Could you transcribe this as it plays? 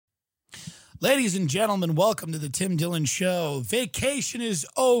Ladies and gentlemen, welcome to the Tim Dillon Show. Vacation is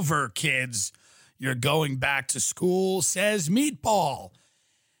over, kids. You're going back to school, says Meatball.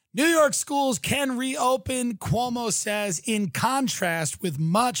 New York schools can reopen, Cuomo says, in contrast with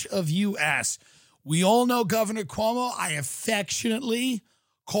much of U.S. We all know Governor Cuomo. I affectionately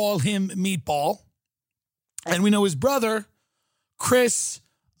call him Meatball. And we know his brother, Chris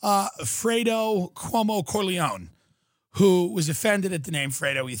Fredo Cuomo Corleone, who was offended at the name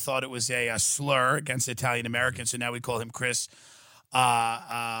Fredo. He thought it was a slur against Italian Americans, so now we call him Chris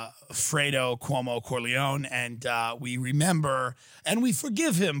Fredo Cuomo Corleone. And we remember and we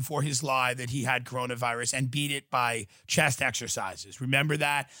forgive him for his lie that he had coronavirus and beat it by chest exercises. Remember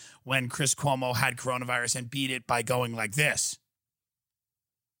that when Chris Cuomo had coronavirus and beat it by going like this?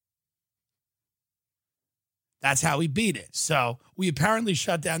 That's how he beat it. So we apparently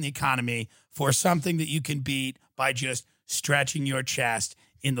shut down the economy for something that you can beat by just stretching your chest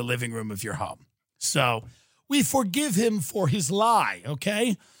in the living room of your home. So we forgive him for his lie,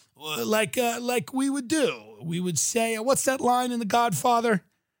 okay? Like we would do. We would say, what's that line in The Godfather?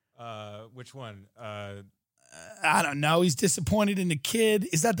 Which one? I don't know. He's disappointed in the kid.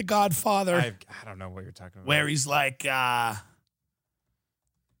 Is that The Godfather? I don't know what you're talking about. Where he's like, I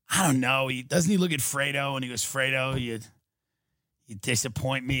don't know. Doesn't he look at Fredo and he goes, Fredo, you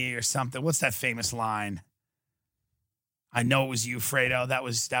disappoint me or something. What's that famous line? I know it was you, Fredo. That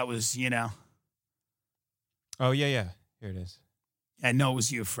was, you know. Oh, yeah. Here it is. I know it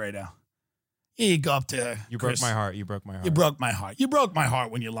was you, Fredo. You go up to You Chris. broke my heart. You broke my heart. You broke my heart. You broke my heart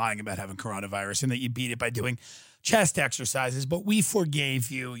when you're lying about having coronavirus and that you beat it by doing chest exercises. But we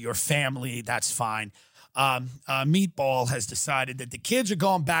forgave you, your family. That's fine. Meatball has decided that the kids are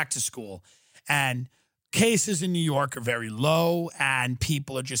going back to school and cases in New York are very low and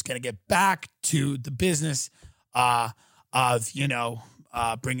people are just going to get back to the business of,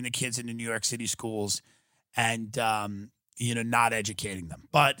 bringing the kids into New York City schools and, not educating them.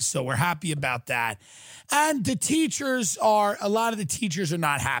 But so we're happy about that. And a lot of the teachers are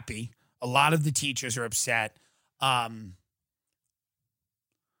not happy. A lot of the teachers are upset. But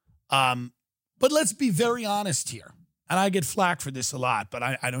let's be very honest here. And I get flack for this a lot, but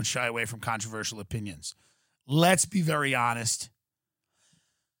I don't shy away from controversial opinions. Let's be very honest.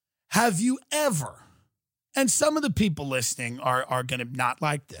 Have you ever, and some of the people listening are going to not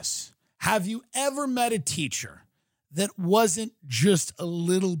like this, have you ever met a teacher that wasn't just a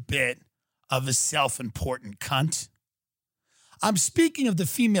little bit of a self-important cunt? I'm speaking of the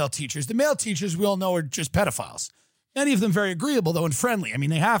female teachers. The male teachers we all know are just pedophiles. Many of them very agreeable, though, and friendly. I mean,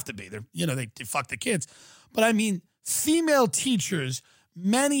 they have to be. They fuck the kids. But I mean, female teachers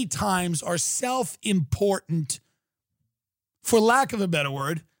many times are self-important, for lack of a better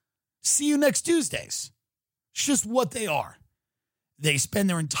word, see you next Tuesdays. It's just what they are. They spend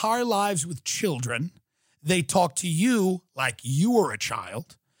their entire lives with children. They talk to you like you were a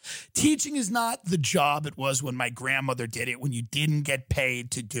child. Teaching is not the job it was when my grandmother did it, when you didn't get paid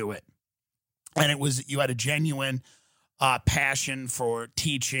to do it. And you had a genuine passion for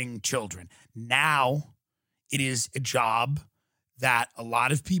teaching children. Now it is a job that a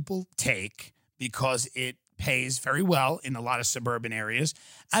lot of people take because it pays very well in a lot of suburban areas.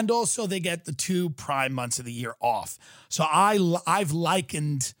 And also they get the 2 prime months of the year off. So I've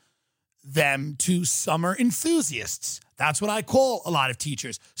likened them to summer enthusiasts. That's what I call a lot of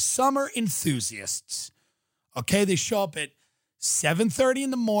teachers, summer enthusiasts. Okay, they show up at 7:30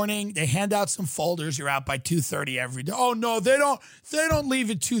 in the morning. They hand out some folders. You're out by 2:30 every day. Oh no, they don't leave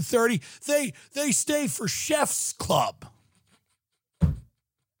at 2:30. They stay for chef's club.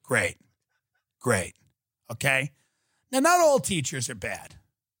 Great. Okay. Now, not all teachers are bad.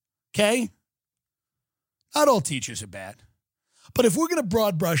 Okay. Not all teachers are bad. But if we're going to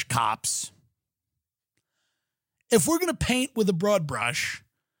broad brush cops, if we're going to paint with a broad brush,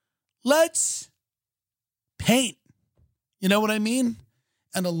 let's paint. You know what I mean?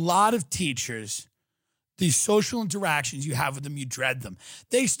 And a lot of teachers, these social interactions you have with them, you dread them.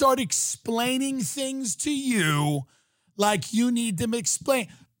 They start explaining things to you like you need them explain.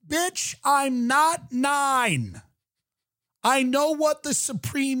 Bitch, I'm not 9. I know what the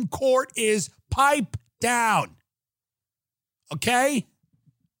Supreme Court is. Pipe down. Okay?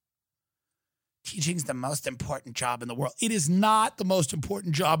 Teaching's the most important job in the world. It is not the most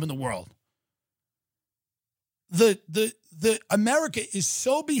important job in the world. The America is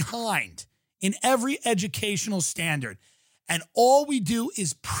so behind in every educational standard, and all we do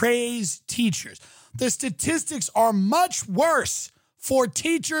is praise teachers. The statistics are much worse for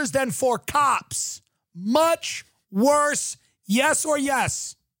teachers than for cops. Much worse. Yes or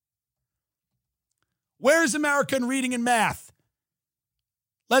yes? Where's America in reading and math?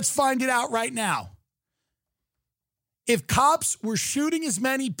 Let's find it out right now. If cops were shooting as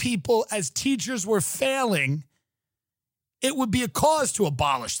many people as teachers were failing, it would be a cause to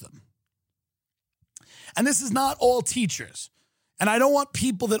abolish them. And this is not all teachers. And I don't want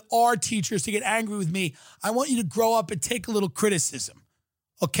people that are teachers to get angry with me. I want you to grow up and take a little criticism,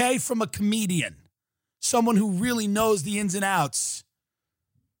 okay, from a comedian, someone who really knows the ins and outs.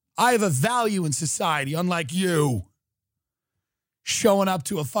 I have a value in society, unlike you, showing up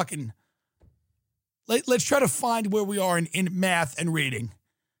to a fucking... Let's try to find where we are in math and reading.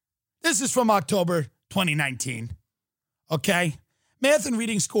 This is from October 2019, okay? Math and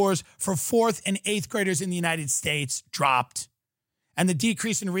reading scores for 4th and 8th graders in the United States dropped, and the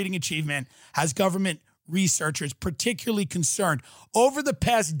decrease in reading achievement has government researchers particularly concerned. Over the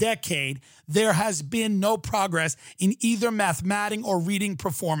past decade, there has been no progress in either mathematics or reading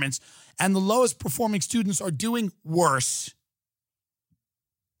performance, and the lowest performing students are doing worse.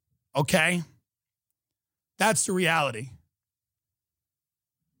 Okay? That's the reality.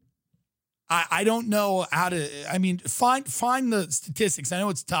 I don't know how to, find the statistics. I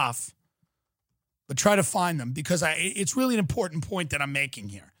know it's tough, but try to find them because it's really an important point that I'm making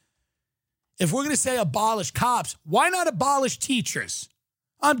here. If we're going to say abolish cops, why not abolish teachers?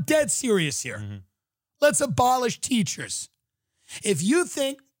 I'm dead serious here. Mm-hmm. Let's abolish teachers. If you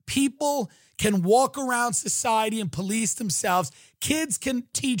think people can walk around society and police themselves, kids can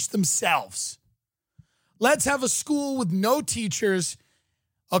teach themselves. Let's have a school with no teachers,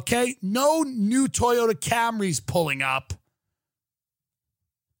 okay? No new Toyota Camrys pulling up.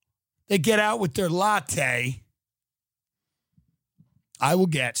 They get out with their latte. I will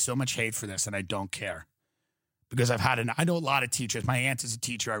get so much hate for this, and I don't care. Because I know a lot of teachers. My aunt is a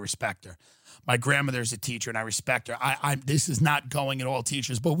teacher. I respect her. My grandmother's a teacher, and I respect her. This is not going at all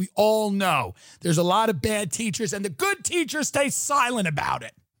teachers, but we all know there's a lot of bad teachers, and the good teachers stay silent about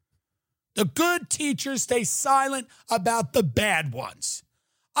it. The good teachers stay silent about the bad ones.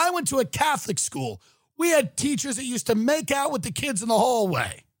 I went to a Catholic school. We had teachers that used to make out with the kids in the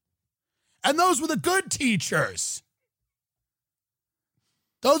hallway. And those were the good teachers.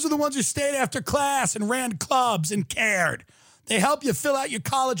 Those are the ones who stayed after class and ran clubs and cared. They help you fill out your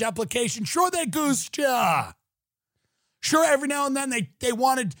college application. Sure, they goosed you. Sure, every now and then they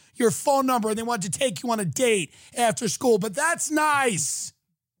wanted your phone number and they wanted to take you on a date after school, but that's nice.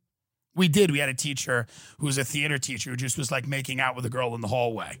 We did. We had a teacher who was a theater teacher who just was like making out with a girl in the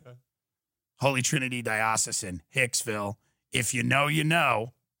hallway. Holy Trinity Diocesan, Hicksville. If you know, you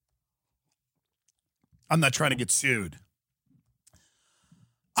know. I'm not trying to get sued.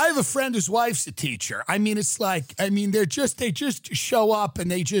 I have a friend whose wife's a teacher. They just show up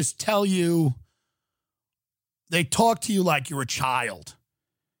and they just tell you, they talk to you like you're a child.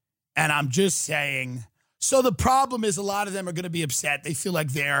 And I'm just saying, so the problem is a lot of them are going to be upset. They feel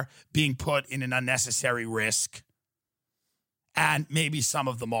like they're being put in an unnecessary risk. And maybe some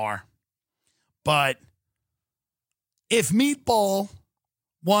of them are. But if Meatball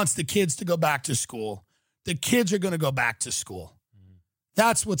wants the kids to go back to school, the kids are going to go back to school.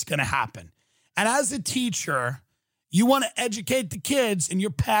 That's what's going to happen. And as a teacher, you want to educate the kids and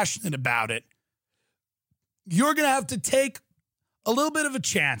you're passionate about it. You're going to have to take a little bit of a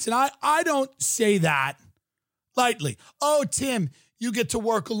chance. And I don't say that lightly. Oh, Tim, you get to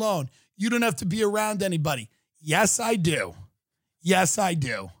work alone. You don't have to be around anybody. Yes, I do. Yes, I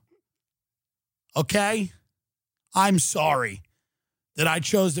do. Okay? I'm sorry that I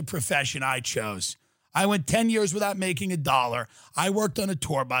chose the profession I chose. I went 10 years without making $1. I worked on a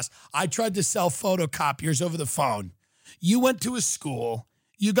tour bus. I tried to sell photocopiers over the phone. You went to a school.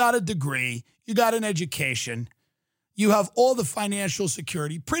 You got a degree. You got an education. You have all the financial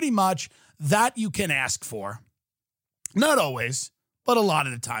security, pretty much, that you can ask for. Not always, but a lot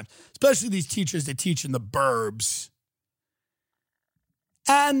of the time, especially these teachers that teach in the burbs.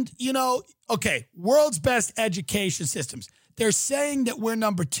 And, okay, world's best education systems. They're saying that we're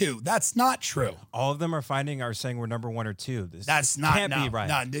number 2. That's not true. All of them are saying we're number 1 or 2. That's not can't be right.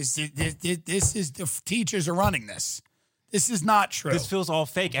 No, this is the teachers are running this. This is not true. This feels all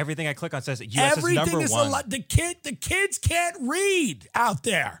fake. Everything I click on says that U.S. is number 1. The kids can't read out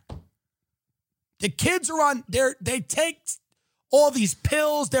there. The kids are on. They take all these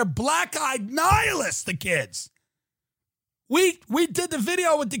pills. They're black-eyed nihilists. The kids. We did the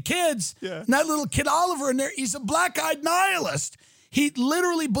video with the kids. Yeah. And that little kid Oliver in there. He's a black-eyed nihilist. He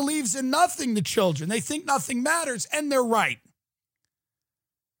literally believes in nothing. The children. They think nothing matters, and they're right.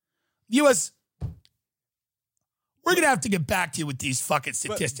 U.S. We're going to have to get back to you with these fucking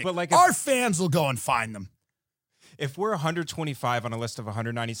statistics. Our fans will go and find them. If we're 125 on a list of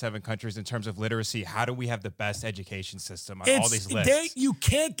 197 countries in terms of literacy, how do we have the best education system on all these lists? You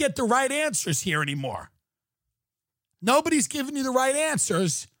can't get the right answers here anymore. Nobody's giving you the right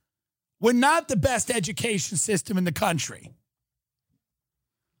answers. We're not the best education system in the country.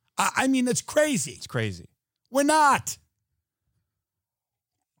 I mean, it's crazy. It's crazy. We're not.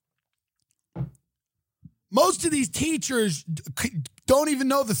 Most of these teachers don't even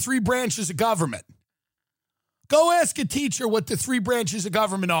know the 3 branches of government. Go ask a teacher what the 3 branches of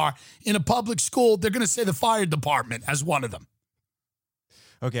government are in a public school. They're going to say the fire department as one of them.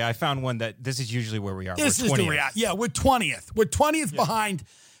 Okay, I found one that this is usually where we are. This is the reality. Yeah, we're 20th. We're 20th behind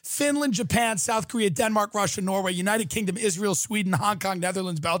Finland, Japan, South Korea, Denmark, Russia, Norway, United Kingdom, Israel, Sweden, Hong Kong,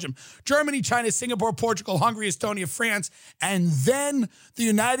 Netherlands, Belgium, Germany, China, Singapore, Portugal, Hungary, Estonia, France, and then the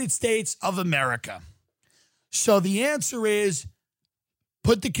United States of America. So the answer is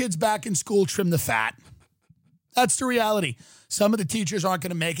put the kids back in school, trim the fat. That's the reality. Some of the teachers aren't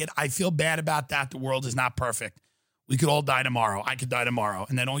going to make it. I feel bad about that. The world is not perfect. We could all die tomorrow. I could die tomorrow.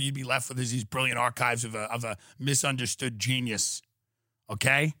 And then all you'd be left with is these brilliant archives of a misunderstood genius.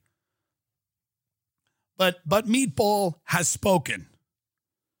 Okay? But Meatball has spoken.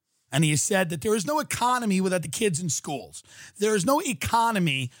 And he has said that there is no economy without the kids in schools. There is no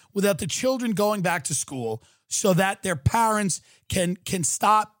economy without the children going back to school so that their parents can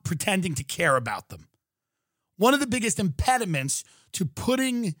stop pretending to care about them. One of the biggest impediments to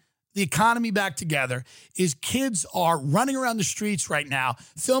putting the economy back together is kids are running around the streets right now,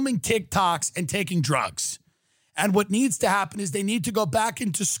 filming TikToks and taking drugs. And what needs to happen is they need to go back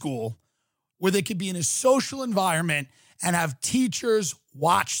into school where they could be in a social environment and have teachers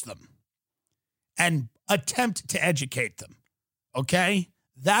watch them and attempt to educate them. Okay?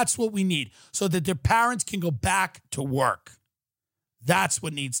 That's what we need so that their parents can go back to work. That's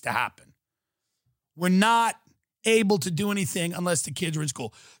what needs to happen. We're not able to do anything unless the kids are in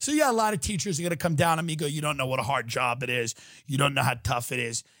school. So yeah, a lot of teachers are going to come down on me and go, you don't know what a hard job it is. You don't know how tough it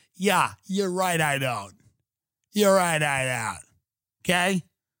is. Yeah, you're right, I don't. You're right, I don't. Okay?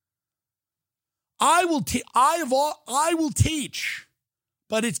 I will teach,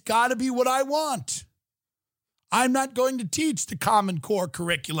 but it's got to be what I want. I'm not going to teach the Common Core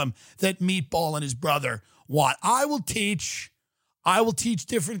curriculum that Meatball and his brother want. I will teach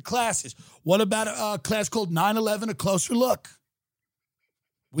different classes. What about a class called 9/11, A Closer Look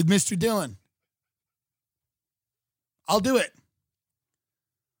with Mr. Dillon? I'll do it.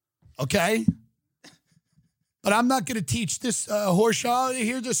 Okay? But I'm not going to teach this horseshoe.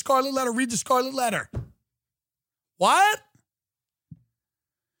 Here's the Scarlet Letter. Read the Scarlet Letter. What?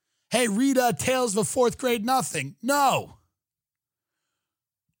 Hey, read Tales of a Fourth Grade Nothing. No.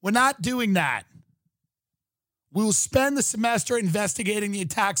 We're not doing that. We will spend the semester investigating the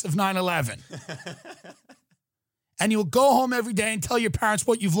attacks of 9/11. And you'll go home every day and tell your parents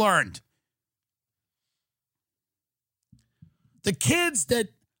what you've learned. The kids that,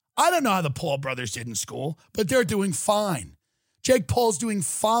 I don't know how the Paul brothers did in school, but they're doing fine. Jake Paul's doing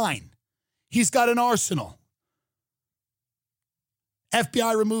fine. He's got an arsenal.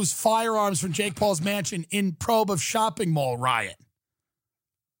 FBI removes firearms from Jake Paul's mansion in probe of shopping mall riot.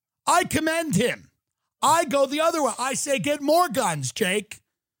 I commend him. I go the other way. I say get more guns, Jake.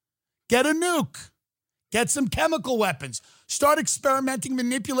 Get a nuke. Get some chemical weapons. Start experimenting,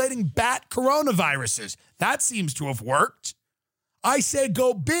 manipulating bat coronaviruses. That seems to have worked. I say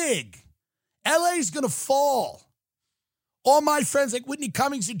go big. LA's going to fall. All my friends like Whitney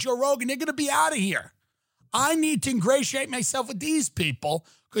Cummings and Joe Rogan, they're going to be out of here. I need to ingratiate myself with these people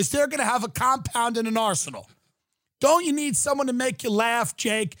because they're going to have a compound and an arsenal. Don't you need someone to make you laugh,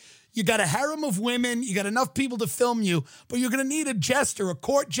 Jake? You got a harem of women. You got enough people to film you, but you're going to need a jester, a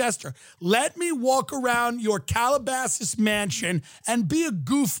court jester. Let me walk around your Calabasas mansion and be a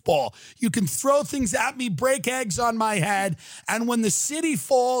goofball. You can throw things at me, break eggs on my head, and when the city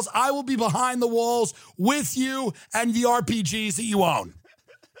falls, I will be behind the walls with you and the RPGs that you own.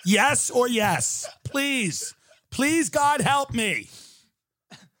 Yes or yes? Please. Please, God, help me.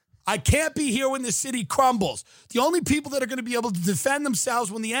 I can't be here when the city crumbles. The only people that are going to be able to defend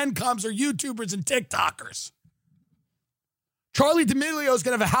themselves when the end comes are YouTubers and TikTokers. Charlie D'Amelio is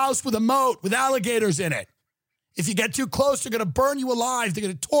going to have a house with a moat with alligators in it. If you get too close, they're going to burn you alive. They're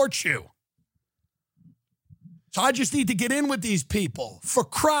going to torch you. So I just need to get in with these people. For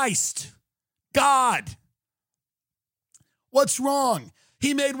Christ. God. What's wrong?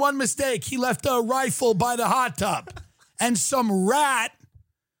 He made one mistake. He left a rifle by the hot tub. And some rat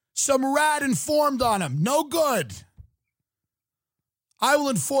informed on him. No good. I will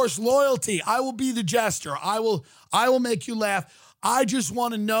enforce loyalty. I will be the jester. I will make you laugh. I just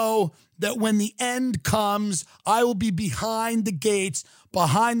want to know that when the end comes, I will be behind the gates,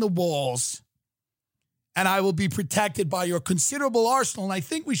 behind the walls, and I will be protected by your considerable arsenal. And I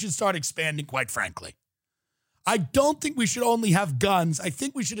think we should start expanding, quite frankly. I don't think we should only have guns. I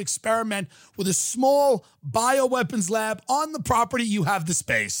think we should experiment with a small bioweapons lab on the property. You have the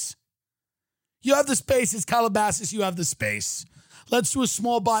space. You have the space. It's Calabasas. You have the space. Let's do a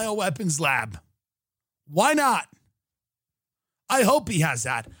small bioweapons lab. Why not? I hope he has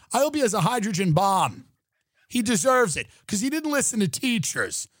that. I hope he has a hydrogen bomb. He deserves it because he didn't listen to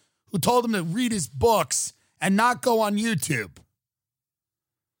teachers who told him to read his books and not go on YouTube.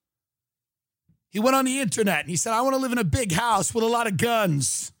 He went on the internet and he said, I want to live in a big house with a lot of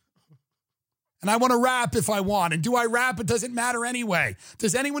guns. And I want to rap if I want. And do I rap? It doesn't matter anyway.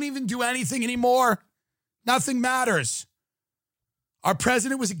 Does anyone even do anything anymore? Nothing matters. Our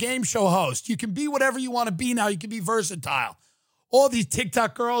president was a game show host. You can be whatever you want to be now. You can be versatile. All these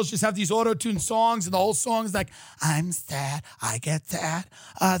TikTok girls just have these auto-tune songs, and the whole song is like, I'm sad, I get sad,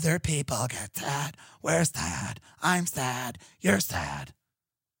 other people get sad, we're sad, I'm sad, you're sad.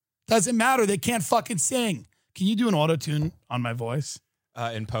 Doesn't matter, they can't fucking sing. Can you do an auto-tune on my voice?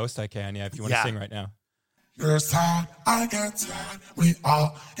 In post, I can, yeah, if you want to sing right now. You're sad, I get sad, we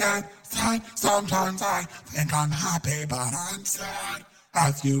all get sad. Sometimes I think I'm happy, but I'm sad.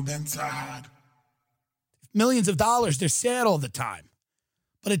 Have you been sad? Millions of dollars, they're sad all the time.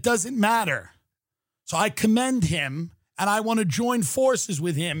 But it doesn't matter. So I commend him, and I want to join forces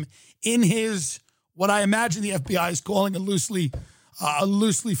with him in his, what I imagine the FBI is calling a loosely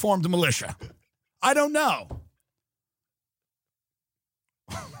formed militia. I don't know.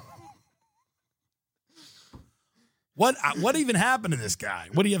 What even happened to this guy?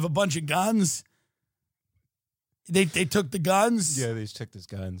 What, do you have a bunch of guns? They took the guns? Yeah, they just took his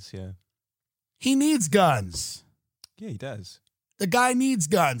guns, yeah. He needs guns. Yeah, he does. The guy needs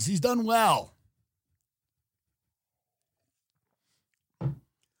guns. He's done well.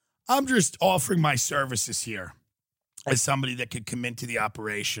 I'm just offering my services here as somebody that could come into the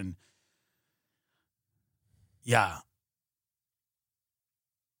operation. Yeah.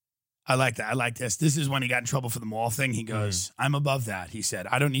 I like that. I like this. This is when he got in trouble for the mall thing. He goes, I'm above that. He said,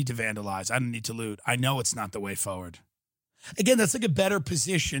 I don't need to vandalize. I don't need to loot. I know it's not the way forward. Again, that's like a better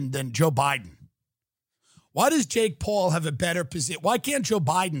position than Joe Biden. Why does Jake Paul have a better position? Why can't Joe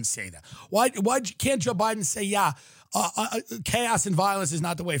Biden say that? Why can't Joe Biden say, chaos and violence is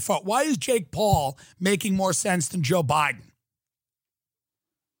not the way forward? Why is Jake Paul making more sense than Joe Biden?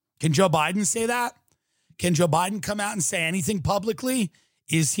 Can Joe Biden say that? Can Joe Biden come out and say anything publicly?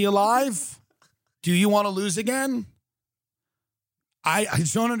 Is he alive? Do you want to lose again? I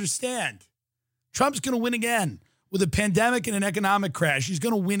just don't understand. Trump's going to win again. With a pandemic and an economic crash, he's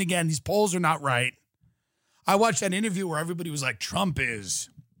going to win again. These polls are not right. I watched that interview where everybody was like,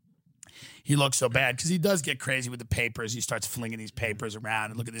 he looks so bad because he does get crazy with the papers. He starts flinging these papers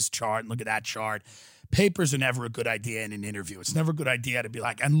around and look at this chart and look at that chart. Papers are never a good idea in an interview. It's never a good idea to be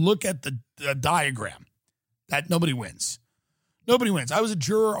like, and look at the diagram. That nobody wins. Nobody wins. I was a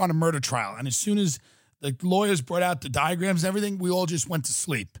juror on a murder trial, and as soon as the lawyers brought out the diagrams and everything, we all just went to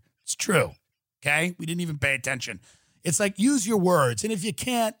sleep. It's true, okay? We didn't even pay attention. It's like, use your words, and if you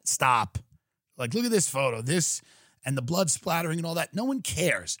can't, stop. Like, look at this photo, this, and the blood splattering and all that. No one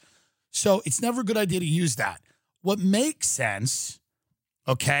cares. So it's never a good idea to use that. What makes sense,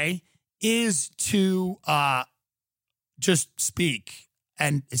 okay, is to just speak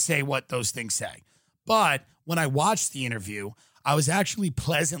and say what those things say. But when I watched the interview, I was actually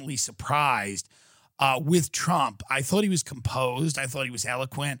pleasantly surprised with Trump. I thought he was composed. I thought he was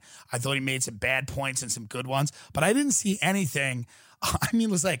eloquent. I thought he made some bad points and some good ones. But I didn't see anything. I mean,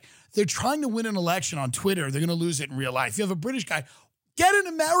 it was like they're trying to win an election on Twitter. They're going to lose it in real life. You have a British guy. Get an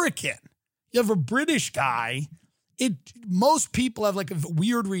American. You have a British guy. Most people have like a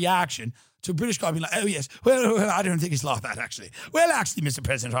weird reaction to a British guy being like, oh, yes, well, I don't think it's like that, actually. Well, actually, Mr.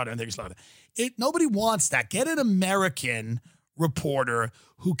 President, I don't think it's like that. Nobody wants that. Get an American reporter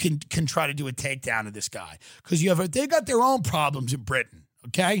who can try to do a takedown of this guy. Because they got their own problems in Britain,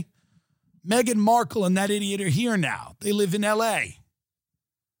 okay? Meghan Markle and that idiot are here now. They live in L.A.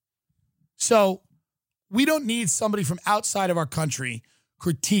 So we don't need somebody from outside of our country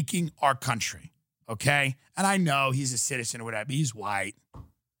critiquing our country, okay? And I know he's a citizen or whatever, but he's white.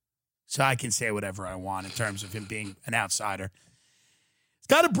 So I can say whatever I want in terms of him being an outsider. He's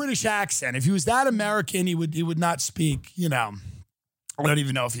got a British accent. If he was that American, he would not speak, I don't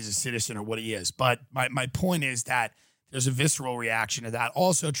even know if he's a citizen or what he is. But my point is that there's a visceral reaction to that.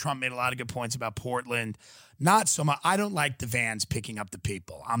 Also, Trump made a lot of good points about Portland. Not so much. I don't like the vans picking up the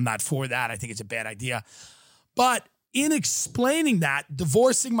people. I'm not for that. I think it's a bad idea. But in explaining that,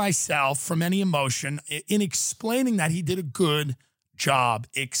 divorcing myself from any emotion, in explaining that, he did a good job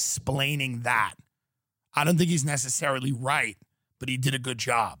explaining that. I don't think he's necessarily right, but he did a good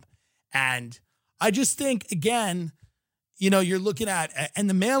job. And I just think, again, you're looking at, and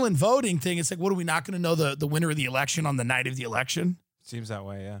the mail-in voting thing, it's like, what, are we not going to know the winner of the election on the night of the election? Seems that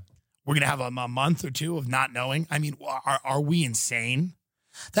way, yeah. We're going to have a month or two of not knowing. I mean, are we insane?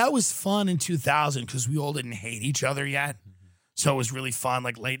 That was fun in 2000 because we all didn't hate each other yet. So it was really fun.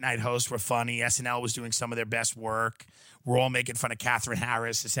 Like, late night hosts were funny. SNL was doing some of their best work. We're all making fun of Catherine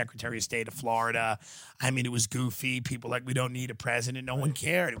Harris, the Secretary of State of Florida. I mean, it was goofy. People like, we don't need a president. No one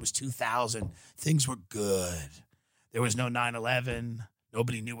cared. It was 2000. Things were good. There was no 9/11.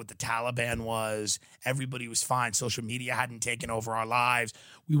 Nobody knew what the Taliban was. Everybody was fine. Social media hadn't taken over our lives.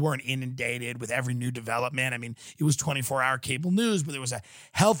 We weren't inundated with every new development. I mean, it was 24-hour cable news, but there was a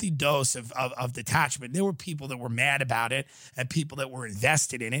healthy dose of detachment. There were people that were mad about it and people that were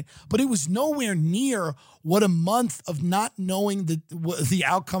invested in it, but it was nowhere near what a month of not knowing the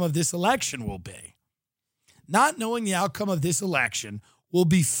outcome of this election will be. Not knowing the outcome of this election will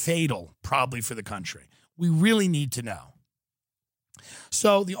be fatal, probably, for the country. We really need to know.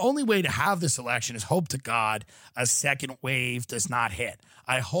 So the only way to have this election is hope to God a second wave does not hit.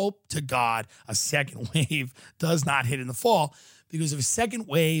 I hope to God a second wave does not hit in the fall, because if a second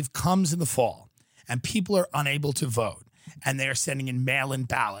wave comes in the fall and people are unable to vote and they're sending in mail-in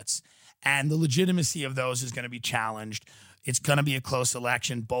ballots and the legitimacy of those is going to be challenged, it's going to be a close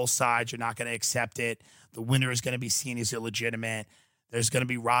election. Both sides are not going to accept it. The winner is going to be seen as illegitimate. There's going to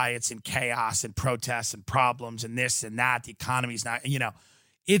be riots and chaos and protests and problems and this and that. The economy's not,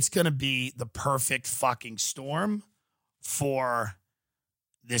 it's going to be the perfect fucking storm for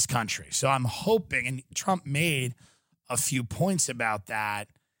this country. So I'm hoping, and Trump made a few points about that.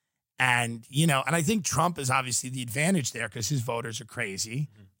 And, and I think Trump is obviously the advantage there because his voters are crazy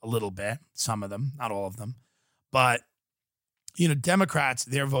a little bit, some of them, not all of them. But, Democrats,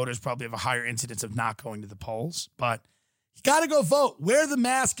 their voters probably have a higher incidence of not going to the polls, but you got to go vote. Wear the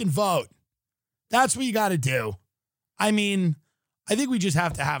mask and vote. That's what you got to do. I mean, I think we just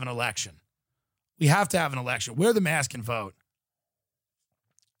have to have an election. We have to have an election. Wear the mask and vote.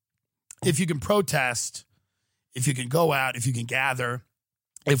 If you can protest, if you can go out, if you can gather,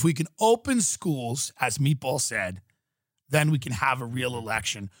 if we can open schools, as Meatball said, then we can have a real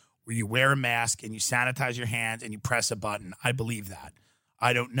election where you wear a mask and you sanitize your hands and you press a button. I believe that.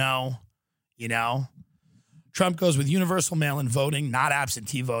 I don't know, Trump goes with universal mail-in voting, not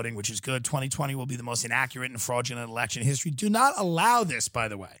absentee voting, which is good. 2020 will be the most inaccurate and fraudulent election in history. Do not allow this, by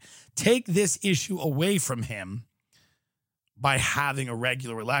the way. Take this issue away from him by having a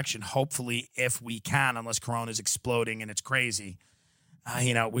regular election, hopefully, if we can, unless Corona is exploding and it's crazy.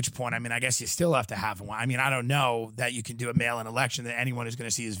 At which point, I guess you still have to have one. I don't know that you can do a mail-in election that anyone is going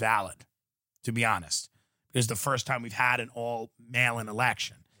to see as valid, to be honest. Because the first time we've had an all mail-in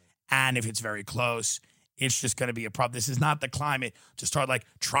election. And if it's very close, it's just going to be a problem. This is not the climate to start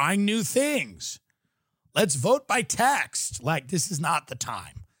trying new things. Let's vote by text. This is not the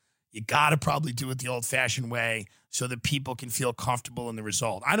time. You got to probably do it the old-fashioned way so that people can feel comfortable in the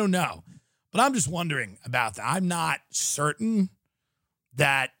result. I don't know, but I'm just wondering about that. I'm not certain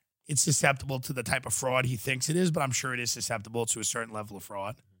that it's susceptible to the type of fraud he thinks it is, but I'm sure it is susceptible to a certain level of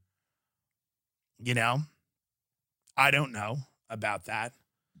fraud. I don't know about that.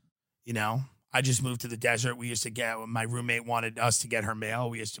 I just moved to the desert. We used to my roommate wanted us to get her mail.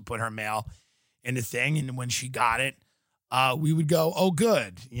 We used to put her mail in the thing. And when she got it, we would go, oh,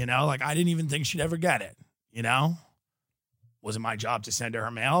 good. I didn't even think she'd ever get it. Wasn't my job to send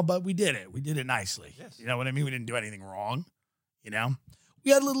her mail, but we did it. We did it nicely. Yes. You know what I mean? We didn't do anything wrong. We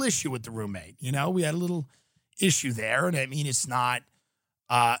had a little issue with the roommate. We had a little issue there. And it's not,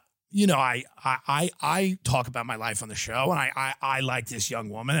 I talk about my life on the show, and I like this young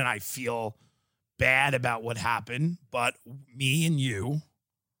woman, and I feel bad about what happened, but me and you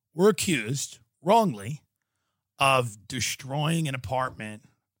were accused wrongly of destroying an apartment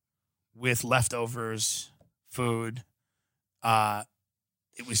with leftovers, food.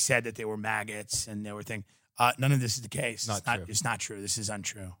 It was said that they were maggots and there were things. None of this is the case. It's not true. This is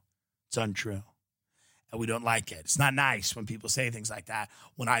untrue. It's untrue. And we don't like it. It's not nice when people say things like that.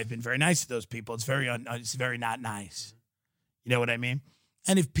 When I've been very nice to those people, it's very not nice. You know what I mean?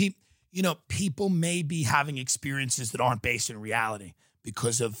 And if people may be having experiences that aren't based in reality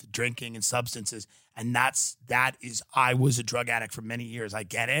because of drinking and substances. And I was a drug addict for many years. I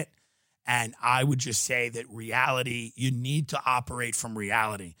get it. And I would just say that reality, you need to operate from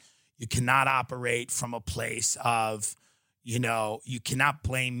reality. You cannot operate from a place of, You know, you cannot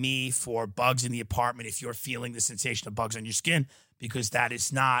blame me for bugs in the apartment if you're feeling the sensation of bugs on your skin, because that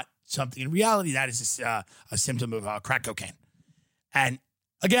is not something in reality. That is a symptom of crack cocaine. And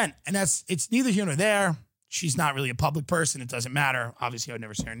again, it's neither here nor there. She's not really a public person. It doesn't matter. Obviously, I would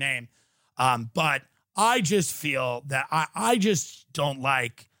never say her name. But I just feel that I don't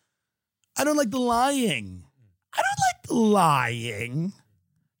like the lying. I don't like the lying.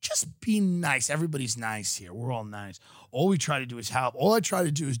 Just be nice. Everybody's nice here. We're all nice. All we try to do is help. All I try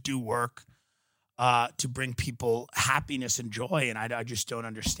to do is do work to bring people happiness and joy. And I just don't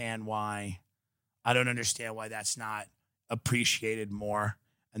understand why. I don't understand why that's not appreciated more,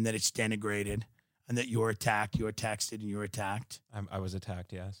 and that it's denigrated, and that you're attacked. You were texted and you were attacked. I was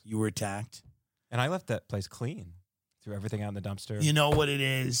attacked, yes. You were attacked. And I left that place clean. Threw everything out in the dumpster. You know what it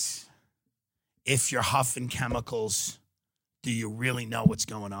is? If you're huffing chemicals, do you really know what's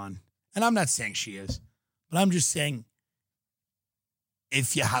going on? And I'm not saying she is, but I'm just saying,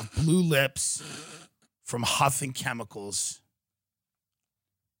 if you have blue lips from huffing chemicals,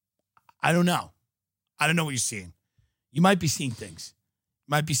 I don't know. I don't know what you're seeing. You might be seeing things.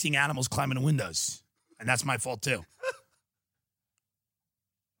 You might be seeing animals climbing the windows, and that's my fault too.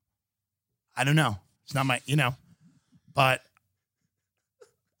 I don't know. It's not my, but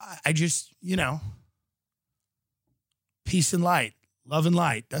I just, peace and light, love and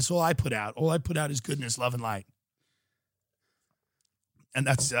light. That's all I put out. All I put out is goodness, love, and light. And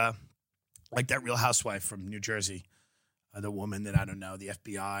that's like that Real Housewife from New Jersey, the woman that, I don't know, the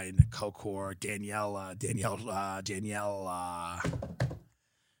FBI and the COCOR,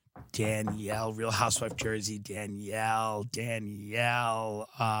 Danielle, Real Housewife Jersey, Danielle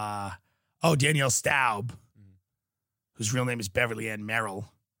Staub, whose real name is Beverly Ann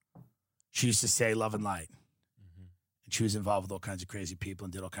Merrill. She used to say love and light. And she was involved with all kinds of crazy people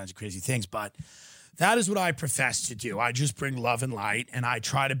and did all kinds of crazy things. But that is what I profess to do. I just bring love and light, and I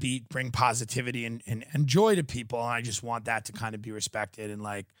try to bring positivity and joy to people. And I just want that to kind of be respected. And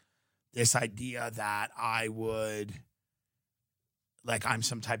like this idea that I would, like I'm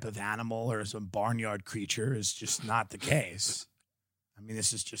some type of animal or some barnyard creature is just not the case. I mean,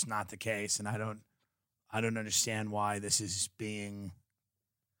 this is just not the case. And I don't understand why this is being,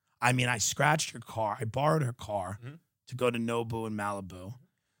 I mean, I scratched her car. I borrowed her car to go to Nobu in Malibu.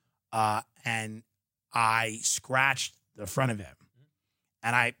 And I scratched the front of it,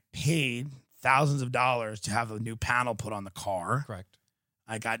 and I paid thousands of dollars to have a new panel put on the car. Correct.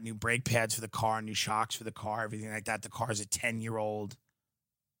 I got new brake pads for the car, new shocks for the car, everything like that. The car is a 10-year-old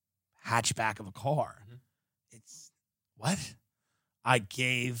hatchback of a car. It's what? I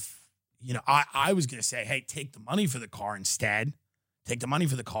gave, I was going to say, hey, take the money for the car instead. Take the money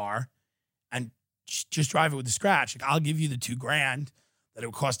for the car and just drive it with the scratch. Like, I'll give you the $2,000 that it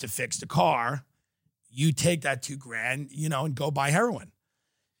would cost to fix the car. You take that $2,000, and go buy heroin.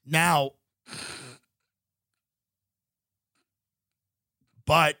 Now,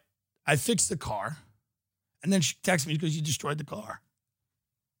 but I fixed the car, and then she texted me because you destroyed the car.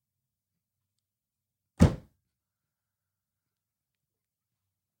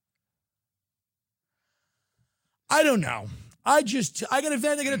 I don't know. I got a vent.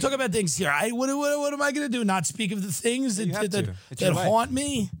 They're going to talk about things here. What am I going to do? Not speak of the things that haunt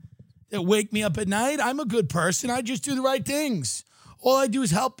me, that wake me up at night? I'm a good person. I just do the right things. All I do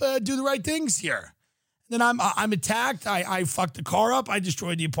is help do the right things here. Then I'm attacked. I fucked the car up. I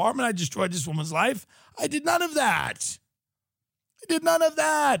destroyed the apartment. I destroyed this woman's life. I did none of that.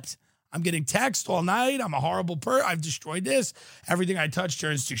 I'm getting text all night. I'm a horrible person. I've destroyed this. Everything I touch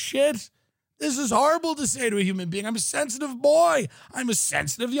turns to shit. This is horrible to say to a human being. I'm a sensitive boy. I'm a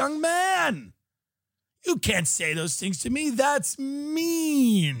sensitive young man. You can't say those things to me. That's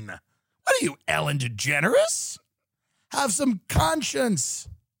mean. What are you, Ellen DeGeneres? Have some conscience.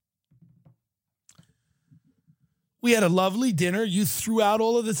 We had a lovely dinner. You threw out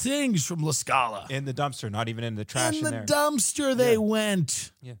all of the things from La Scala. In the dumpster, not even in the trash in there. In the dumpster they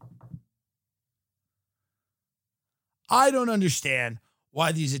went. Yeah. I don't understand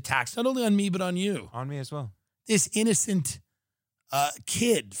why these attacks, not only on me, but on you. On me as well. This innocent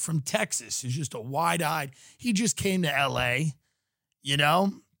kid from Texas is just a wide-eyed. He just came to L.A.,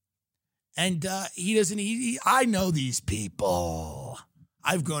 and he doesn't, I know these people.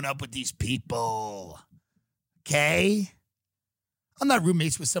 I've grown up with these people. Okay? I'm not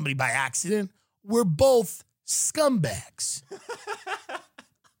roommates with somebody by accident. We're both scumbags.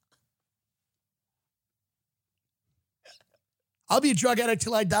 I'll be a drug addict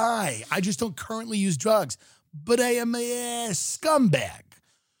till I die. I just don't currently use drugs. But I am a scumbag.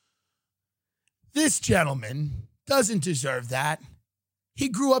 This gentleman doesn't deserve that. He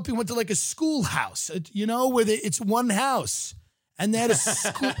grew up, he went to like a schoolhouse, where it's one house. And they had a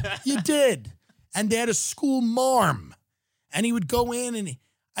school, you did. And they had a school marm. And he would go in and,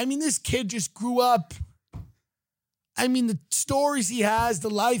 this kid just grew up. The stories he has,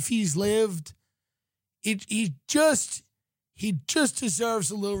 the life he's lived, he just deserves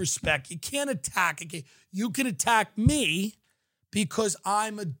a little respect. You can't attack. You can attack me because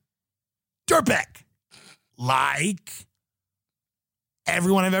I'm a dirtbag. Like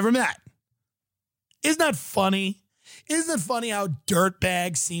everyone I've ever met. Isn't that funny? Isn't it funny how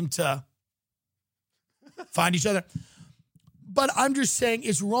dirtbags seem to find each other? But I'm just saying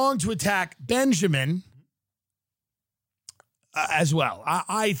it's wrong to attack Benjamin as well.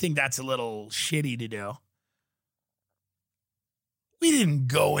 I think that's a little shitty to do. We didn't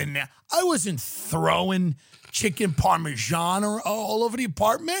go in there. I wasn't throwing chicken parmesan all over the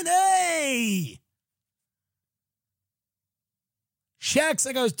apartment. Hey! Shaq's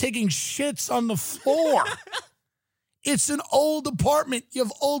like I was taking shits on the floor. It's an old apartment. You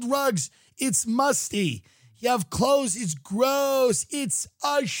have old rugs. It's musty. You have clothes. It's gross. It's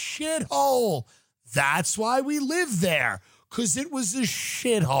a shithole. That's why we live there, because it was a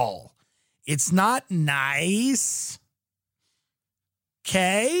shithole. It's not nice.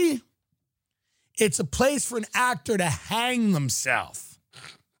 Okay? It's a place for an actor to hang themselves.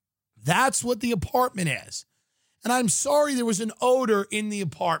 That's what the apartment is. And I'm sorry there was an odor in the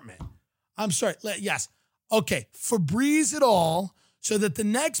apartment. I'm sorry. Yes. Okay. Febreze it all so that the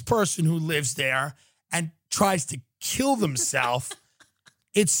next person who lives there and tries to kill themselves,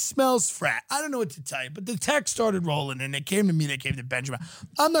 it smells frat. I don't know what to tell you, but the text started rolling and they came to me, they came to Benjamin.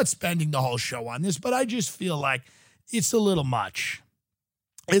 I'm not spending the whole show on this, but I just feel like it's a little much.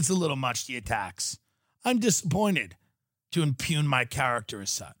 It's a little much, the attacks. I'm disappointed to impugn my character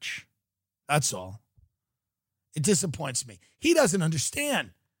as such. That's all. It disappoints me. He doesn't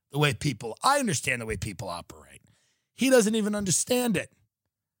understand the way I understand the way people operate. He doesn't even understand it.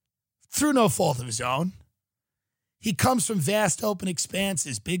 Through no fault of his own. He comes from vast open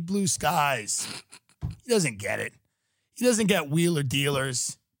expanses, big blue skies. He doesn't get it. He doesn't get wheeler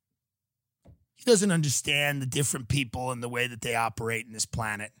dealers. He doesn't understand the different people and the way that they operate in this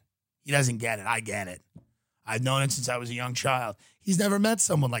planet. He doesn't get it. I get it. I've known it since I was a young child. He's never met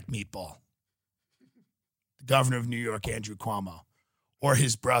someone like Meatball. The governor of New York, Andrew Cuomo, or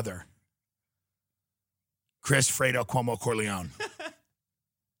his brother, Chris Fredo Cuomo Corleone.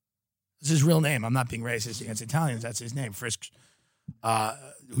 That's his real name. I'm not being racist against Italians. That's his name. Frisk,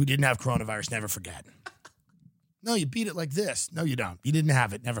 who didn't have coronavirus, never forget. No, you beat it like this. No, you don't. You didn't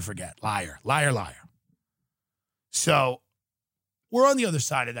have it. Never forget. Liar. Liar, liar. So we're on the other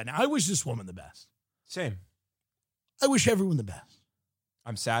side of that now. I wish this woman the best. Same. I wish everyone the best.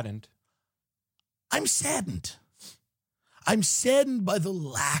 I'm saddened. I'm saddened. I'm saddened by the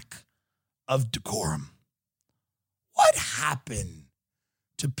lack of decorum. What happened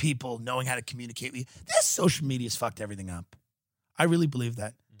to people knowing how to communicate with you? This social media's fucked everything up. I really believe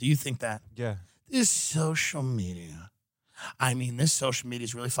that. Do you think that? Yeah. This social media's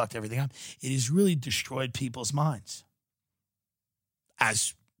really fucked everything up. It has really destroyed people's minds.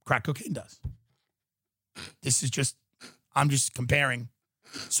 As crack cocaine does. I'm just comparing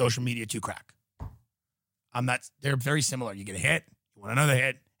social media to crack. They're very similar. You get a hit, you want another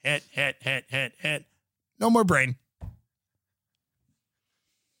hit, hit. No more brain.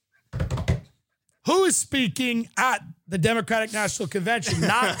 Who is speaking at the Democratic National Convention?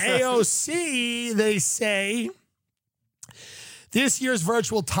 Not AOC, they say. This year's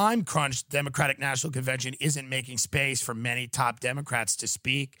virtual time crunch Democratic National Convention isn't making space for many top Democrats to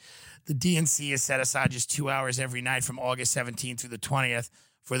speak. The DNC has set aside just 2 hours every night from August 17th through the 20th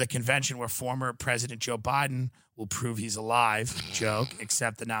for the convention where former President Joe Biden will prove he's alive,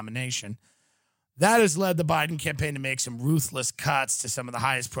 accept the nomination. That has led the Biden campaign to make some ruthless cuts to some of the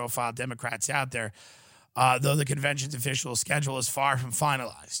highest profile Democrats out there, though the convention's official schedule is far from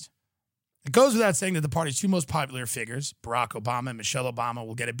finalized. It goes without saying that the party's two most popular figures, Barack Obama and Michelle Obama,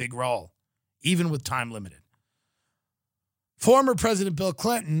 will get a big role, even with time limited. Former President Bill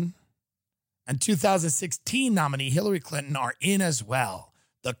Clinton and 2016 nominee Hillary Clinton are in as well.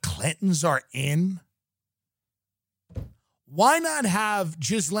 The Clintons are in. Why not have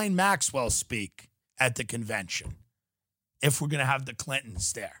Ghislaine Maxwell speak at the convention if we're going to have the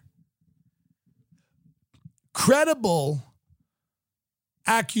Clintons there? Credible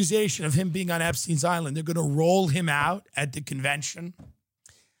accusation of him being on Epstein's Island. They're going to roll him out at the convention.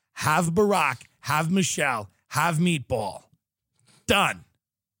 Have Barack, have Michelle, have Meatball. Done.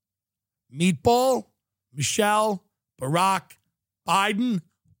 Meatball, Michelle, Barack, Biden,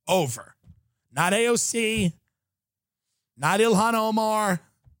 over. Not AOC, Not Ilhan Omar.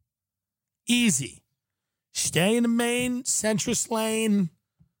 Easy. Stay in the main centrist lane.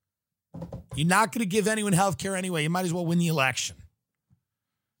 You're not going to give anyone health care anyway. You might as well win the election.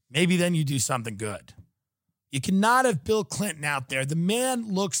 Maybe then you do something good. You cannot have Bill Clinton out there. The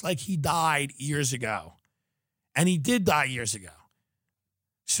man looks like he died years ago. And he did die years ago.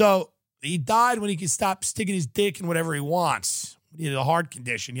 So he died when he could stop sticking his dick in whatever he wants. He had a heart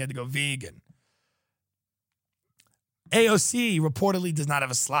condition. He had to go vegan. AOC reportedly does not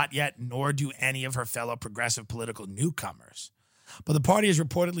have a slot yet, nor do any of her fellow progressive political newcomers. But the party has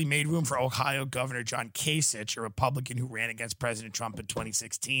reportedly made room for Ohio Governor John Kasich, a Republican who ran against President Trump in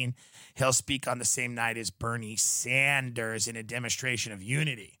 2016. He'll speak on the same night as Bernie Sanders in a demonstration of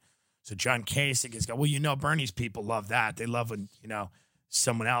unity. So John Kasich is going, well, you know, Bernie's people love that. They love when, you know,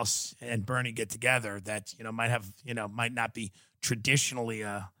 someone else and Bernie get together that, you know, might have, you know, might not be traditionally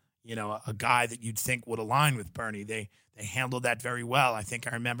a guy that you'd think would align with Bernie. They handled that very well. I think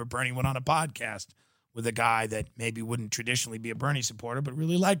I remember Bernie went on a podcast with a guy that maybe wouldn't traditionally be a Bernie supporter, but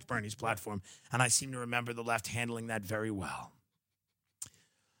really liked Bernie's platform. And I seem to remember the left handling that very well.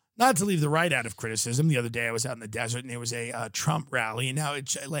 Not to leave the right out of criticism, the other day I was out in the desert and there was a Trump rally. And now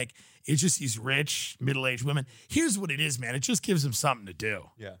it's just these rich, middle-aged women. Here's what it is, man. It just gives them something to do.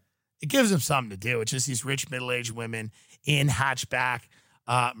 Yeah. It gives them something to do. It's just these rich, middle-aged women in hatchback,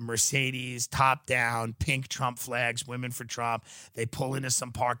 Mercedes, top down, pink Trump flags, women for Trump. They pull into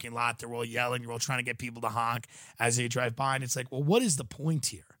some parking lot. They're all yelling. You're all trying to get people to honk as they drive by. And it's like, well, what is the point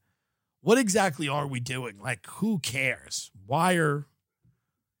here? What exactly are we doing? Like, who cares?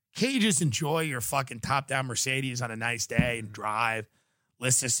 Can't you just enjoy your fucking top down Mercedes on a nice day and drive,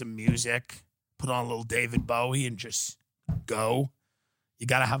 listen to some music, put on a little David Bowie and just go? You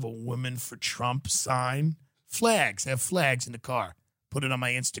got to have a woman for Trump sign. Flags. They have flags in the car. Put it on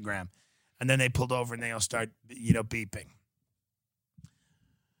my Instagram. And then they pulled over and they all start, beeping.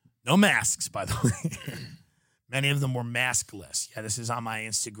 No masks, by the way. Many of them were maskless. Yeah, this is on my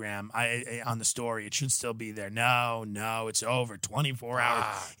Instagram. On the story. It should still be there. No, it's over. 24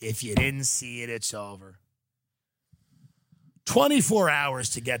 hours. If you didn't see it, it's over. 24 hours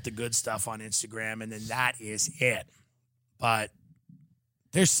to get the good stuff on Instagram, and then that is it. But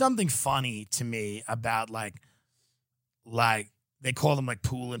there's something funny to me about like they call them like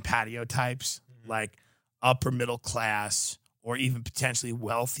pool and patio types, like upper middle class or even potentially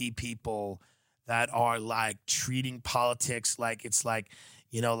wealthy people that are like treating politics like it's like,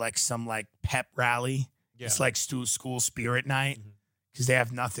 like some like pep rally. Yeah. It's like school spirit night because they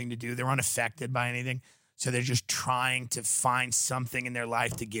have nothing to do. They're unaffected by anything. So they're just trying to find something in their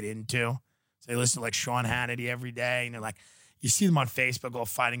life to get into. So they listen to like Sean Hannity every day. And they're like, you see them on Facebook all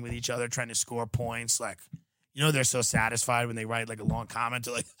fighting with each other, trying to score points. Like, they're so satisfied when they write like a long comment.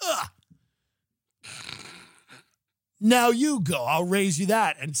 They're like, now you go, I'll raise you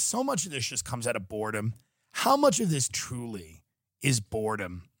that. And so much of this just comes out of boredom. How much of this truly is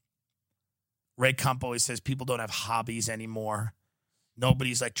boredom? Ray Kump always says people don't have hobbies anymore.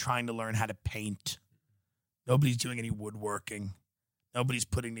 Nobody's like trying to learn how to paint. Nobody's doing any woodworking. Nobody's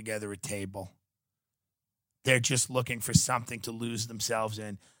putting together a table. They're just looking for something to lose themselves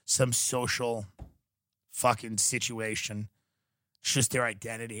in, some social fucking situation. It's just their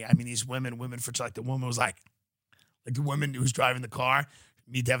identity. I mean, these women for like the woman was like the woman who was driving the car.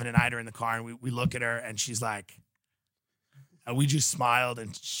 Me, Devin, and I are in the car, and we look at her, and she's like, and we just smiled,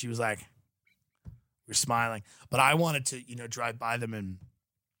 and she was like, we're smiling. But I wanted to, drive by them, and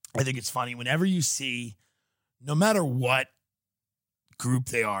I think it's funny whenever you see, no matter what group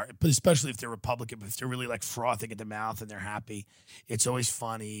they are, but especially if they're Republican, but if they're really like frothing at the mouth and they're happy, it's always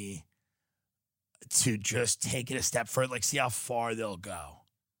funny to just take it a step further, like see how far they'll go.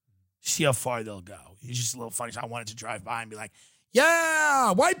 It's just a little funny. So I wanted to drive by and be like,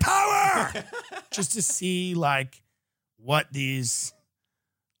 yeah, white power, just to see like what these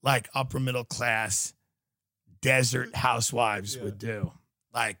like upper middle class desert housewives would do.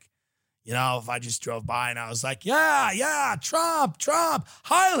 Like, if I just drove by and I was like, yeah, Trump,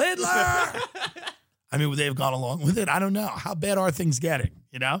 Heil Hitler. I mean, would they have gone along with it? I don't know. How bad are things getting,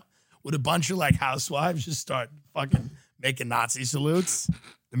 Would a bunch of like housewives just start fucking making Nazi salutes in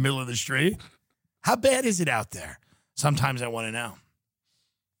the middle of the street? How bad is it out there? Sometimes I want to know.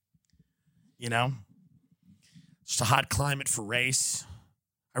 It's a hot climate for race.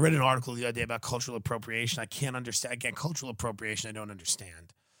 I read an article the other day about cultural appropriation. I can't understand. Again, cultural appropriation, I don't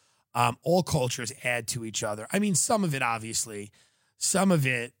understand. All cultures add to each other. I mean, some of it obviously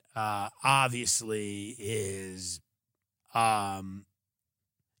is, the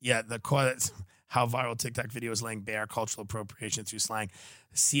quote, how viral TikTok video is laying bare cultural appropriation through slang.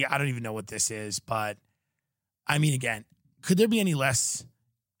 See, I don't even know what this is, but I mean, again, could there be any less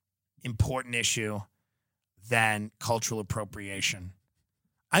important issue than cultural appropriation?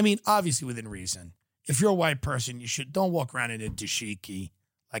 I mean, obviously within reason. If you're a white person, don't walk around in a dashiki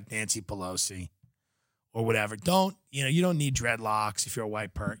like Nancy Pelosi or whatever. You don't need dreadlocks if you're a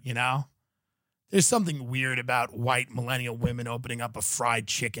white person, There's something weird about white millennial women opening up a fried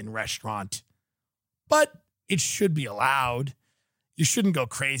chicken restaurant. But it should be allowed. You shouldn't go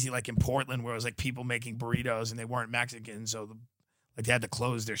crazy like in Portland where it was like people making burritos and they weren't Mexican, so they had to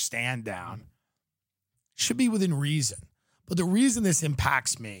close their stand down. Should be within reason. But the reason this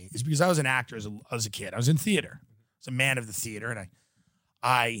impacts me is because I was an actor as a kid. I was in theater. I was a man of the theater, and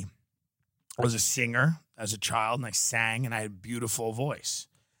I was a singer as a child, and I sang, and I had a beautiful voice.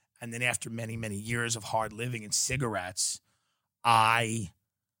 And then after many, many years of hard living and cigarettes, I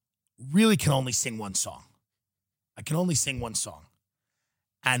really can only sing one song. I can only sing one song.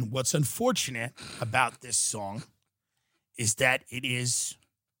 And what's unfortunate about this song is that it's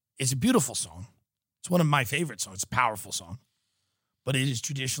a beautiful song. It's one of my favorite songs. It's a powerful song. But it is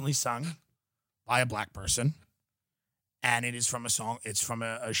traditionally sung by a black person. And it is from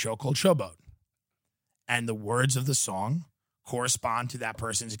a show called Showboat. And the words of the song correspond to that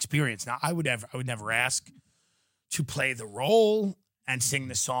person's experience. Now, I would never ask to play the role and sing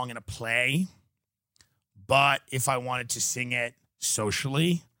the song in a play. But if I wanted to sing it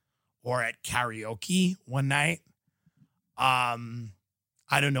socially or at karaoke one night, I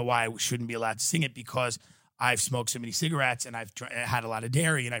don't know why I shouldn't be allowed to sing it, because I've smoked so many cigarettes and I've had a lot of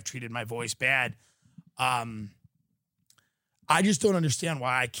dairy and I've treated my voice bad. I just don't understand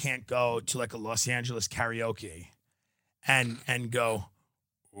why I can't go to like a Los Angeles karaoke and go,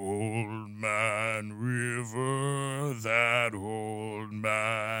 "Old Man River, that old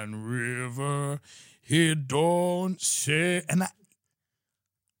man river, he don't say," and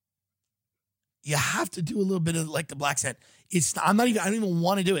you have to do a little bit of like the black accent. I don't even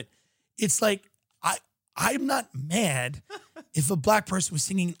want to do it. It's like, I'm not mad if a black person was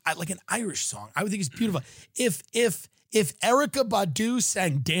singing like an Irish song. I would think it's beautiful. If Erykah Badu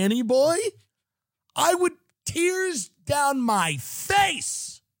sang Danny Boy, I would tears down my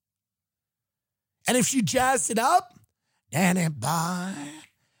face. And if she jazzed it up, Danny Boy,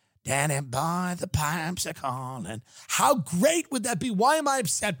 the pipes are calling. How great would that be? Why am I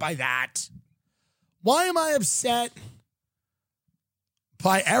upset by that? Why am I upset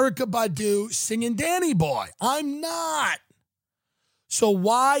by Erykah Badu singing Danny Boy? I'm not. So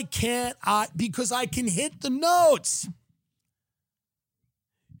why can't I? Because I can hit the notes.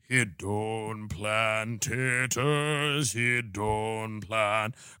 He don't plant taters, he don't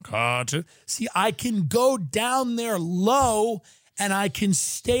plant cotton. See, I can go down there low and I can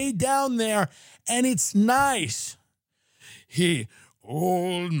stay down there and it's nice.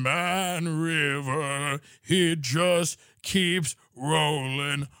 Old Man River, he just keeps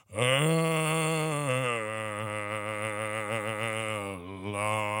rolling along.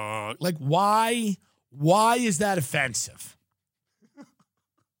 Like, why is that offensive?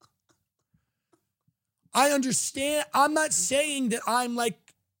 I understand. I'm not saying that I'm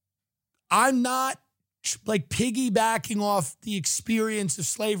not like piggybacking off the experience of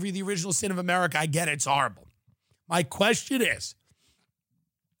slavery, the original sin of America. I get it. It's horrible. My question is,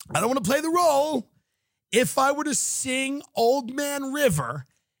 I don't want to play the role. If I were to sing Old Man River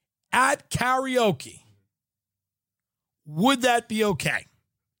at karaoke, would that be okay?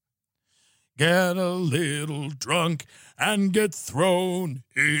 Get a little drunk and get thrown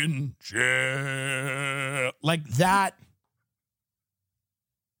in jail. Like that.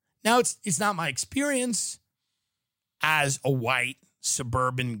 Now, it's not my experience as a white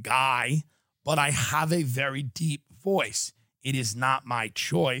suburban guy, but I have a very deep voice. It is not my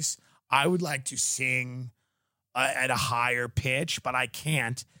choice. I would like to sing at a higher pitch, but I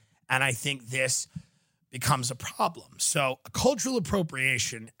can't. And I think this becomes a problem. So cultural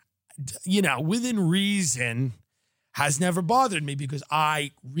appropriation, within reason, has never bothered me because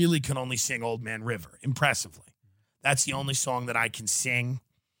I really can only sing Old Man River impressively. That's the only song that I can sing.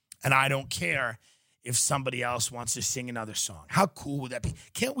 And I don't care if somebody else wants to sing another song. How cool would that be?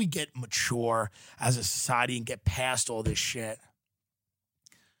 Can't we get mature as a society and get past all this shit?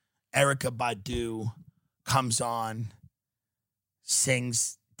 Erykah Badu comes on,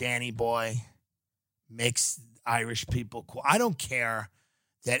 sings Danny Boy, makes Irish people cool. I don't care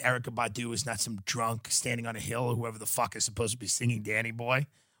that Erykah Badu is not some drunk standing on a hill or whoever the fuck is supposed to be singing Danny Boy.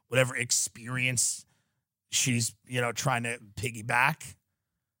 Whatever experience she's, trying to piggyback.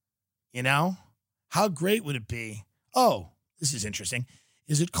 How great would it be? Oh, this is interesting.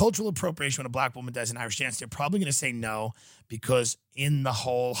 Is it cultural appropriation when a black woman does an Irish dance? They're probably going to say no, because in the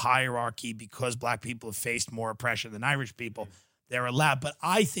whole hierarchy, because black people have faced more oppression than Irish people, they're allowed. But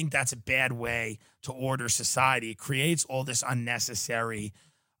I think that's a bad way to order society. It creates all this unnecessary,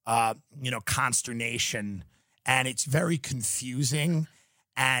 consternation, and it's very confusing,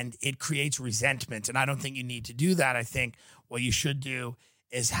 and it creates resentment. And I don't think you need to do that. I think what you should do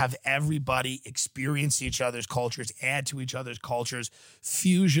is have everybody experience each other's cultures, add to each other's cultures.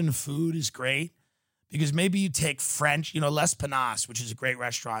 Fusion food is great, because maybe you take French, Les Panas, which is a great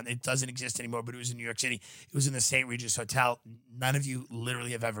restaurant. It doesn't exist anymore, but it was in New York City. It was in the St. Regis Hotel. None of you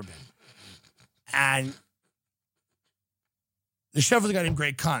literally have ever been. And the chef was a guy named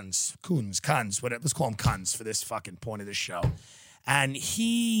Greg Kunz, whatever. Let's call him Kunz for this fucking point of the show. And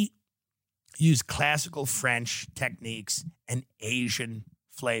he used classical French techniques and Asian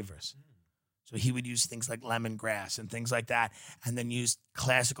flavors. So he would use things like lemongrass and things like that, and then use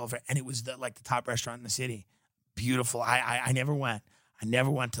classical, and it was the top restaurant in the city. Beautiful. I never went. I never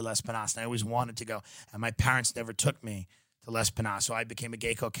went to Les Panas, and I always wanted to go. And my parents never took me to Les Panas, so I became a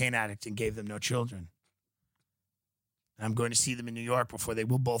gay cocaine addict and gave them no children. And I'm going to see them in New York before they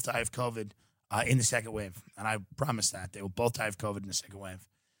will both die of COVID in the second wave. And I promise that. They will both die of COVID in the second wave.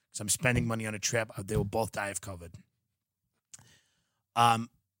 Because I'm spending money on a trip. They will both die of COVID.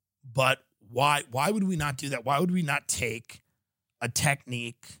 But why would we not do that? Why would we not take a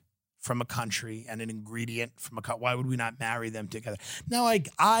technique from a country and an ingredient from a country? Why would we not marry them together? Now,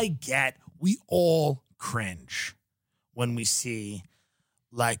 I get, we all cringe when we see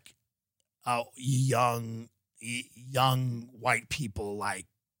young white people like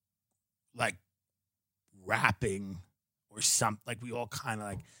rapping or something. We all kind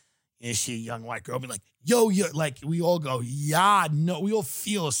of you see a young white girl be like, yo, we all go, yeah, no, we all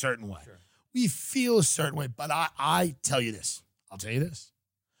feel a certain way. Sure. We feel a certain way, but I tell you this. I'll tell you this.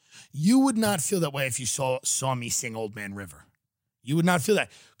 You would not feel that way if you saw me sing Old Man River. You would not feel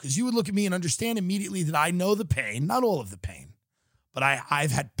that, because you would look at me and understand immediately that I know the pain, not all of the pain, but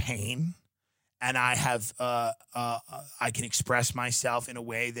I've had pain, and I have I can express myself in a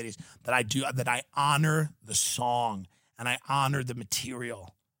way that I honor the song and I honor the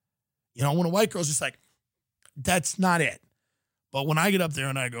material. When a white girl's just like, that's not it. But when I get up there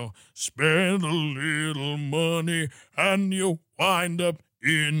and I go, spend a little money and you wind up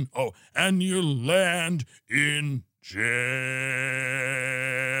and you land in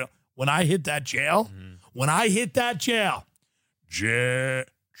jail. When I hit that jail, when I hit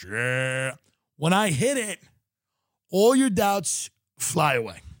it, all your doubts fly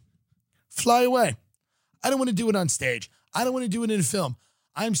away. Fly away. I don't want to do it on stage. I don't want to do it in a film.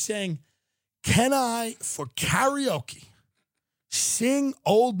 I'm saying, can I, for karaoke, sing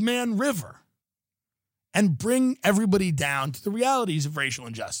Old Man River and bring everybody down to the realities of racial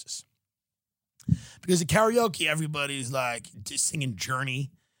injustice? Because at karaoke, everybody's just singing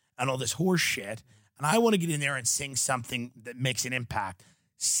Journey and all this horse shit. And I want to get in there and sing something that makes an impact.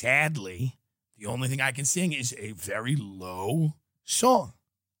 Sadly, the only thing I can sing is a very low song.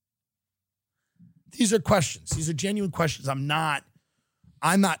 These are questions. These are genuine questions. I'm not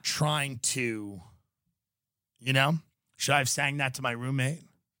trying to, should I have sang that to my roommate?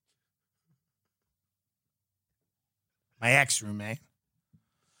 My ex-roommate.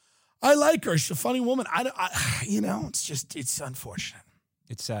 I like her. She's a funny woman. It's unfortunate.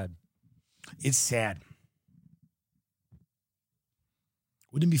 It's sad. It's sad.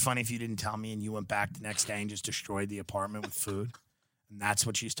 Wouldn't it be funny if you didn't tell me and you went back the next day and just destroyed the apartment with food? And that's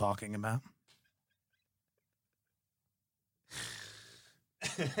what she's talking about?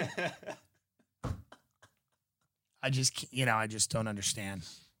 I just don't understand.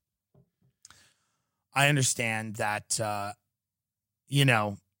 I understand that,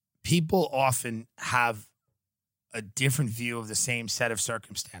 people often have a different view of the same set of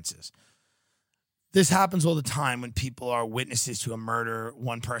circumstances. This happens all the time when people are witnesses to a murder.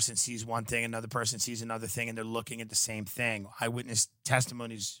 One person sees one thing, another person sees another thing, and they're looking at the same thing. Eyewitness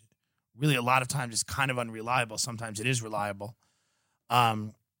testimonies, really a lot of times, is kind of unreliable. Sometimes it is reliable.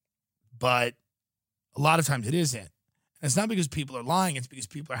 But a lot of times it isn't. And it's not because people are lying. It's because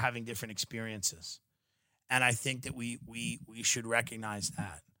people are having different experiences. And I think that we should recognize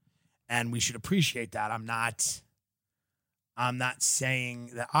that. And we should appreciate that. I'm not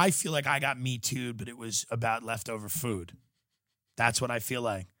saying that I feel like I got Me Too'd, but it was about leftover food. That's what I feel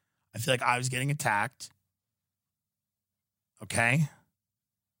like. I feel like I was getting attacked, okay,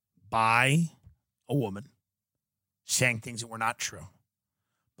 by a woman saying things that were not true.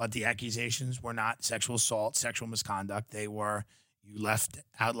 But the accusations were not sexual assault, sexual misconduct. They were, you left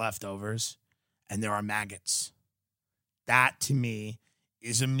out leftovers, and there are maggots. That, to me,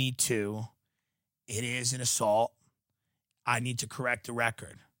 is a Me Too. It is an assault. I need to correct the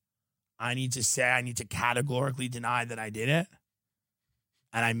record. I need to categorically deny that I did it.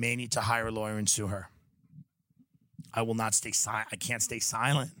 And I may need to hire a lawyer and sue her. I will not stay silent. I can't stay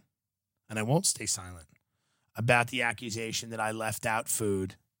silent. And I won't stay silent about the accusation that I left out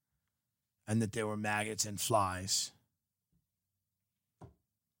food and that there were maggots and flies.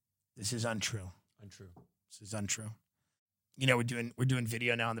 This is untrue. This is untrue. You know, we're doing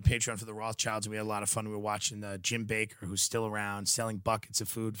video now on the Patreon for the Rothschilds, and we had a lot of fun. We were watching Jim Baker, who's still around, selling buckets of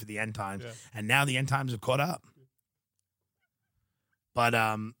food for the end times. Yeah. And now the end times have caught up. But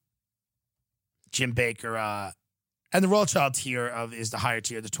Jim Baker and the Rothschild tier is the higher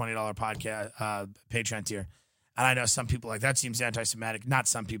tier, the $20 podcast Patreon tier. And I know some people like, that seems anti-Semitic. Not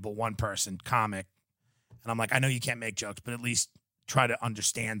some people, one person, comic. And I'm like, I know you can't make jokes, but at least try to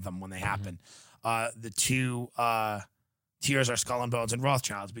understand them when they happen. The two tiers are Skull and Bones and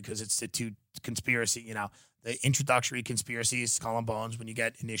Rothschilds, because it's the two conspiracy, you know, the introductory conspiracy is Skull and Bones when you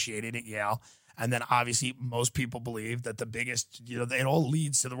get initiated at Yale. And then obviously most people believe that the biggest, you know, it all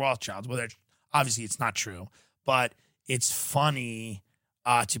leads to the Rothschilds. Whether obviously it's not true, but it's funny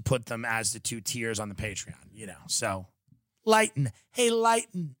to put them as the two tiers on the Patreon, you know. So lighten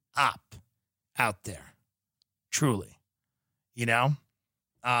up out there, truly, you know.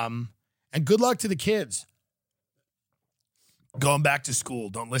 And good luck to the kids going back to school.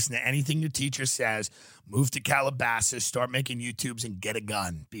 Don't listen to anything your teacher says. Move to Calabasas, start making YouTubes, and get a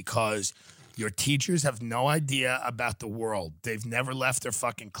gun, because your teachers have no idea about the world. They've never left their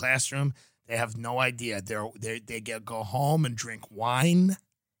fucking classroom. They have no idea. They go home and drink wine,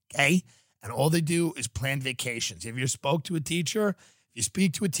 okay? And all they do is plan vacations. If you speak to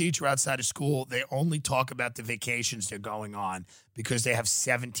a teacher outside of school, they only talk about the vacations they're going on, because they have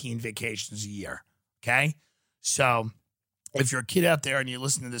 17 vacations a year, okay? So if you're a kid out there and you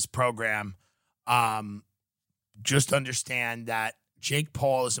listen to this program, just understand that Jake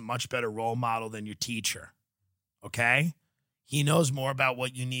Paul is a much better role model than your teacher, okay? He knows more about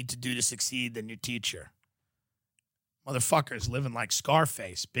what you need to do to succeed than your teacher. Motherfucker's living like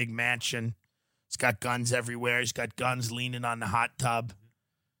Scarface, big mansion. He's got guns everywhere. He's got guns leaning on the hot tub.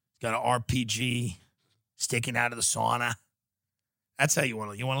 He's got an RPG sticking out of the sauna. That's how you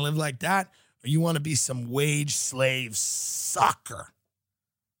want to. You want to live like that, or you want to be some wage slave sucker?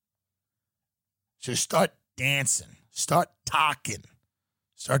 So start dancing, start talking,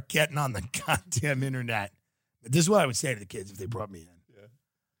 start getting on the goddamn internet. But this is what I would say to the kids if they brought me in. Yeah.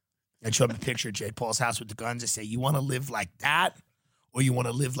 I'd show them a picture of Jay Paul's house with the guns and say, you want to live like that, or you want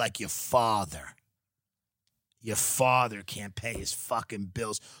to live like your father? Your father can't pay his fucking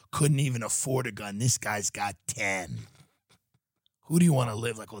bills, couldn't even afford a gun. This guy's got 10. Who do you want to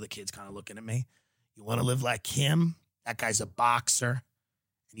live like? All the kids kind of looking at me. You want to live like him? That guy's a boxer,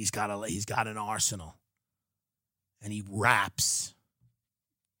 and he's got an arsenal, and he raps.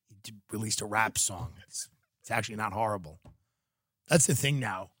 He released a rap song. It's actually not horrible. That's the thing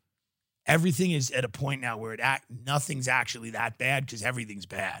now. Everything is at a point now where nothing's actually that bad, because everything's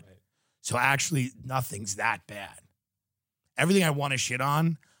bad. Right. So actually, nothing's that bad. Everything I want to shit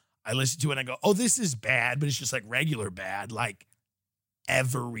on, I listen to it and I go, oh, this is bad, but it's just like regular bad. Like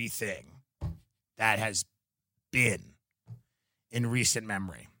everything that has been in recent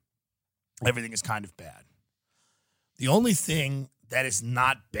memory, everything is kind of bad. The only thing that is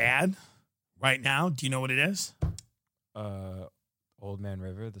not bad right now, do you know what it is? Old Man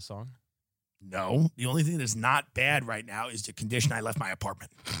River, the song? No. The only thing that is not bad right now is the condition I left my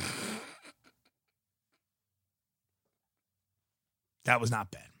apartment. That was not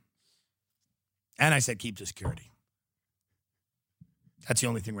bad. And I said keep the security. That's the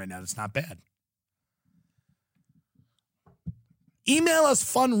only thing right now that's not bad. Email us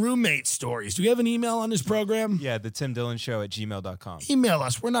fun roommate stories. Do we have an email on this program? Yeah, the Tim Dillon Show at gmail.com. Email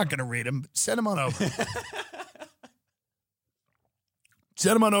us. We're not going to read them. Send them on over.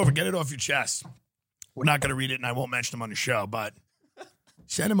 Send them on over. Get it off your chest. We're not going to read it, and I won't mention them on the show, but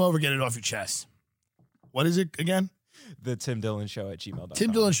send them over. Get it off your chest. What is it again? The Tim Dillon Show at gmail.com.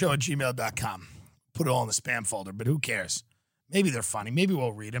 Tim Dillon Show at gmail.com. Put it all in the spam folder, but who cares? Maybe they're funny. Maybe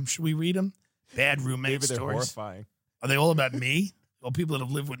we'll read them. Should we read them? Bad roommate Maybe they're stories. horrifying. Are they all about me? All people that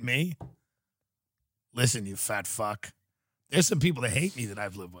have lived with me? Listen, you fat fuck. There's some people that hate me that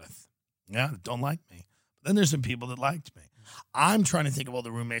I've lived with. Yeah, that don't like me. But then there's some people that liked me. I'm trying to think of all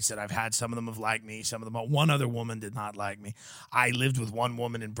the roommates that I've had. Some of them have liked me. Some of them, one other woman did not like me. I lived with one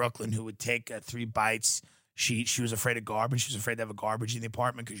woman in Brooklyn who would take 3 bites. She was afraid of garbage. She was afraid to have a garbage in the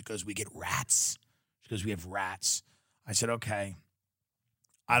apartment because she goes, we get rats. She goes, we have rats. I said, okay.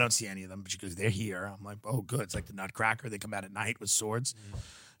 I don't see any of them. But she goes, they're here. I'm like, oh, good. It's like the Nutcracker. They come out at night with swords.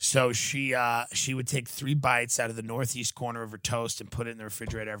 So she would take 3 bites out of the northeast corner of her toast and put it in the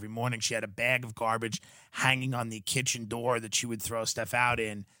refrigerator every morning. She had a bag of garbage hanging on the kitchen door that she would throw stuff out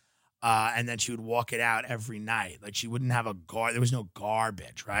in, and then she would walk it out every night. Like she wouldn't have there was no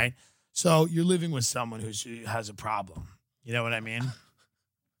garbage, right? So you're living with someone who has a problem. You know what I mean?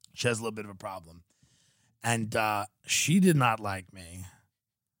 She has a little bit of a problem. And she did not like me.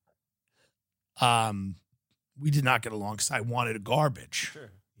 We did not get along because I wanted a garbage. Sure.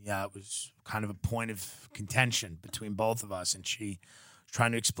 Yeah, it was kind of a point of contention between both of us. And she was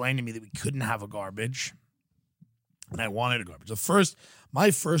trying to explain to me that we couldn't have a garbage. And I wanted a garbage. My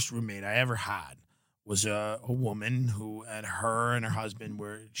first roommate I ever had was a woman who, and her husband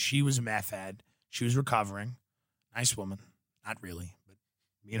she was a meth head. She was recovering. Nice woman. Not really, but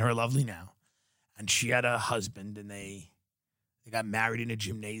me and her are lovely now. And she had a husband, and they got married in a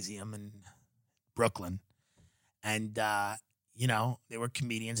gymnasium in Brooklyn. And, they were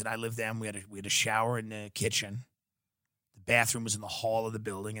comedians, and I lived there. And we had a shower in the kitchen. The bathroom was in the hall of the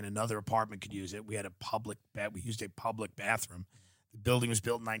building, and another apartment could use it. We had we used a public bathroom. The building was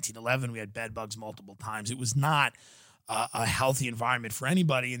built in 1911. We had bed bugs multiple times. It was not a healthy environment for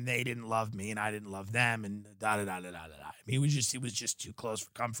anybody, and they didn't love me, and I didn't love them, and da-da-da-da-da-da. I mean, it was just too close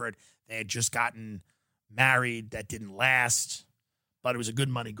for comfort. They had just gotten married. That didn't last, but it was a good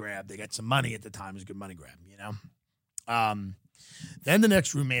money grab. They got some money at the time. It was a good money grab, Then the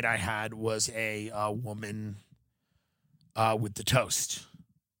next roommate I had was a woman with the toast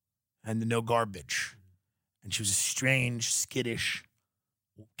and the no garbage. And she was a strange, skittish,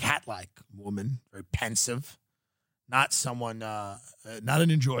 cat-like woman, very pensive, not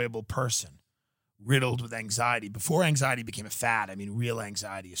an enjoyable person, riddled with anxiety. Before anxiety became a fad, I mean real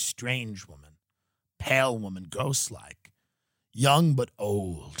anxiety, a strange woman, pale woman, ghost-like, young but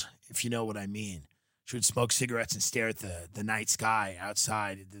old, if you know what I mean. She would smoke cigarettes and stare at the night sky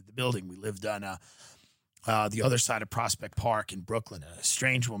outside the building. We lived on the other side of Prospect Park in Brooklyn, a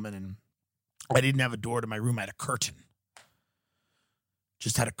strange woman, and I didn't have a door to my room. I had a curtain.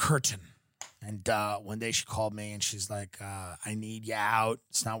 Just had a curtain. And one day she called me and she's like, I need you out.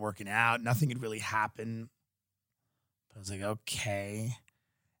 It's not working out. Nothing had really happened. I was like, okay.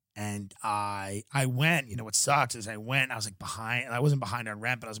 And I went. You know what sucks is I went. I was like behind. I wasn't behind on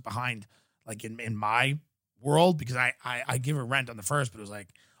rent, but I was behind like in my world because I give her rent on the first, but it was like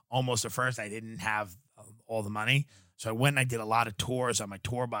almost the first. I didn't have all the money. So I went and I did a lot of tours on my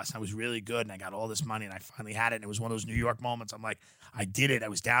tour bus. And I was really good, and I got all this money, and I finally had it. And it was one of those New York moments. I'm like, I did it. I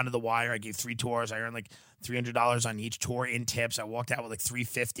was down to the wire. I gave 3 tours. I earned like $300 on each tour in tips. I walked out with like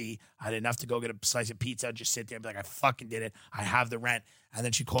 $350. I had enough to go get a slice of pizza, just sit there and be like, I fucking did it. I have the rent. And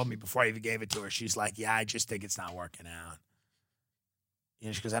then she called me before I even gave it to her. She's like, yeah, I just think it's not working out.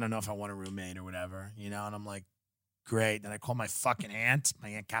 She goes, I don't know if I want a roommate or whatever, And I'm like, great. Then I called my fucking aunt, my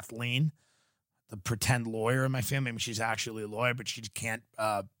Aunt Kathleen, the pretend lawyer in my family. I mean, she's actually a lawyer, but she can't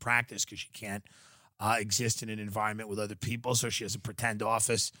practice because she can't exist in an environment with other people. So she has a pretend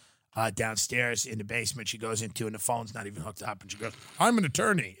office downstairs in the basement she goes into, and the phone's not even hooked up. And she goes, I'm an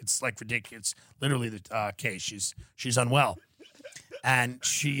attorney. It's like ridiculous. Literally the case. She's unwell. And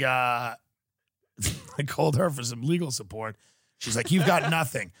she, I called her for some legal support. She's like, you've got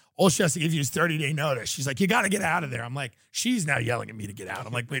nothing. All she has to give you is 30-day notice. She's like, you got to get out of there. I'm like, she's now yelling at me to get out.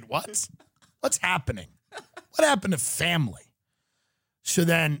 I'm like, wait, what? What's happening? What happened to family? So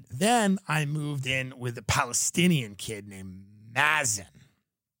then I moved in with a Palestinian kid named Mazen.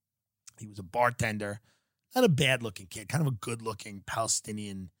 He was a bartender, not a bad-looking kid, kind of a good-looking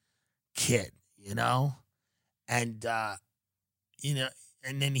Palestinian kid, And,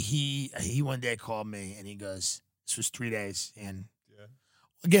 and then he one day called me and he goes, this was 3 days in. Yeah.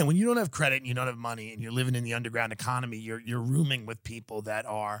 Again, when you don't have credit and you don't have money and you're living in the underground economy, you're rooming with people that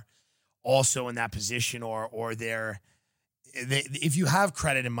are also in that position or if you have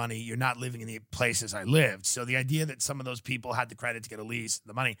credit and money, you're not living in the places I lived. So the idea that some of those people had the credit to get a lease,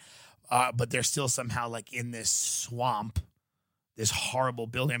 the money, but they're still somehow like in this swamp, this horrible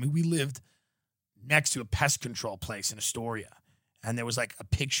building. I mean, we lived next to a pest control place in Astoria, and there was like a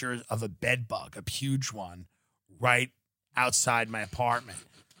picture of a bed bug, a huge one, right outside my apartment.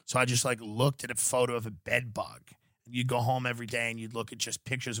 So I just like looked at a photo of a bed bug. You'd go home every day and you'd look at just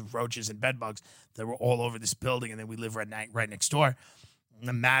pictures of roaches and bed bugs that were all over this building. And then we live right next door. And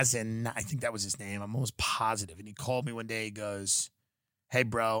Mazen, I think that was his name. I'm almost positive. And he called me one day. He goes, hey,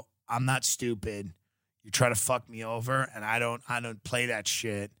 bro, I'm not stupid. You try to fuck me over, and I don't play that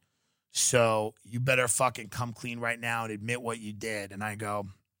shit. So you better fucking come clean right now and admit what you did. And I go,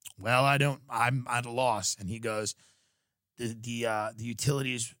 well, I don't. I'm at a loss. And he goes, the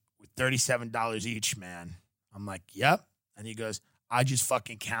utilities were $37 each, man. I'm like, yep. And he goes, I just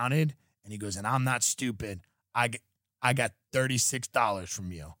fucking counted. And he goes, and I'm not stupid. I got $36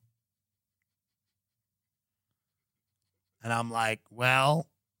 from you. And I'm like, well,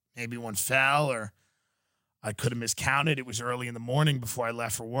 maybe one fell or I could have miscounted. It was early in the morning before I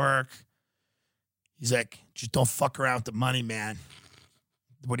left for work. He's like, just don't fuck around with the money, man.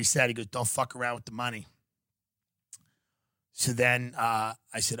 What he said, he goes, don't fuck around with the money. So then I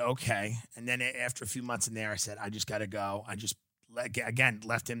said, okay. And then after a few months in there, I said, I just got to go. I just, again,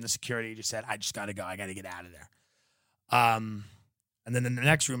 left him the security. He just said, I just got to go. I got to get out of there. And then the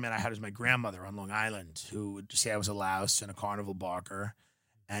next roommate I had was my grandmother on Long Island, who would say I was a louse and a carnival barker,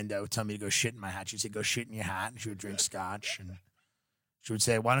 and would tell me to go shit in my hat. She'd say, go shit in your hat, and she would drink scotch. And she would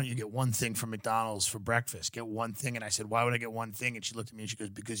say, why don't you get one thing from McDonald's for breakfast? Get one thing. And I said, why would I get one thing? And she looked at me and she goes,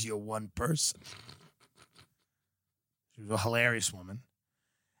 because you're one person. She was a hilarious woman.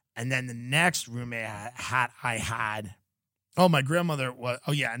 And then the next roommate I had, my grandmother was,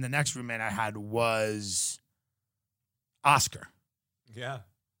 and the next roommate I had was Oscar. Yeah.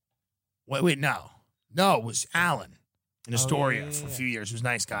 Wait, no, it was Alan in Astoria for a few years. He was a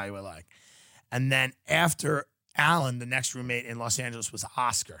nice guy who I like. And then after Alan, the next roommate in Los Angeles was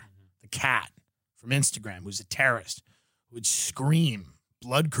Oscar, the cat from Instagram, who's a terrorist, who would scream,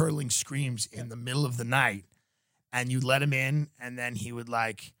 blood-curdling screams in the middle of the night. And you let him in, and then he would,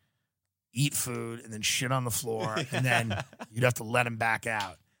 like, eat food and then shit on the floor, and then you'd have to let him back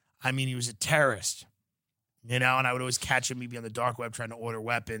out. I mean, he was a terrorist. You know, and I would always catch him. He'd be on the dark web trying to order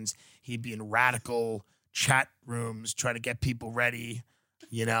weapons. He'd be in radical chat rooms trying to get people ready,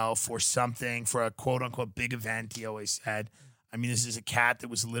 you know, for something, for a quote-unquote big event, he always said. I mean, this is a cat that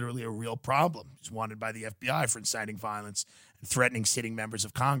was literally a real problem. He's wanted by the FBI for inciting violence and threatening sitting members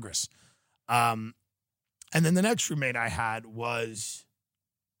of Congress. And then the next roommate I had was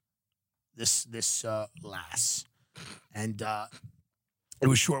this lass. And it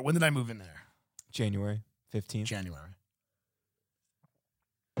was short. When did I move in there? January 15th.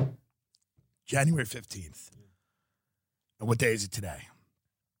 January 15th. And what day is it today?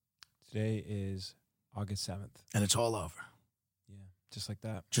 Today is August 7th. And it's all over. Yeah, just like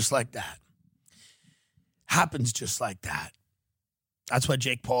that. Just like that. Happens just like that. That's why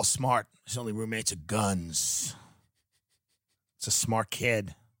Jake Paul's smart. His only roommates are guns. It's a smart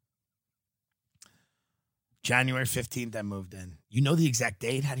kid. January 15th, I moved in. You know the exact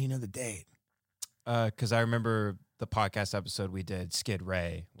date? How do you know the date? Because I remember the podcast episode we did, Skid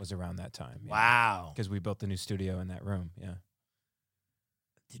Ray was around that time. Yeah. Wow. Because we built the new studio in that room. Yeah.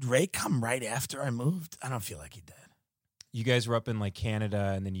 Did Ray come right after I moved? I don't feel like he did. You guys were up in like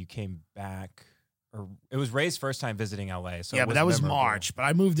Canada and then you came back. Or it was Ray's first time visiting LA. So yeah, but that was March. But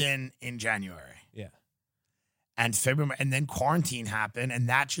I moved in January. Yeah. And February, and then quarantine happened. And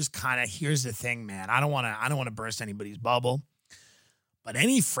that just kind of, here's the thing, man. I don't want to burst anybody's bubble. But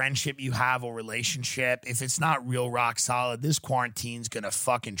any friendship you have or relationship, if it's not real rock solid, this quarantine's going to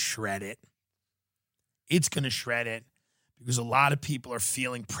fucking shred it. It's going to shred it because a lot of people are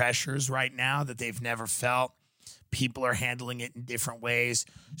feeling pressures right now that they've never felt. People are handling it in different ways.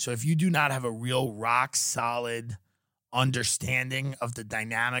 So if you do not have a real rock solid understanding of the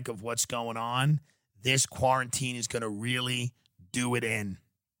dynamic of what's going on, this quarantine is going to really do it in.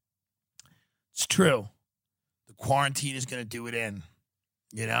 It's true. The quarantine is going to do it in.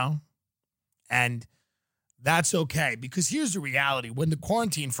 You know? And that's okay because here's the reality. When the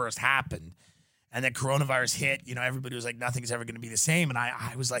quarantine first happened and then coronavirus hit, you know, everybody was like, nothing's ever going to be the same. And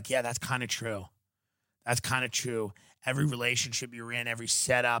I was like, yeah, that's kind of true. That's kind of true. Every relationship you're in, every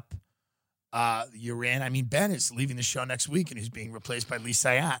setup you're in. I mean, Ben is leaving the show next week and he's being replaced by Lee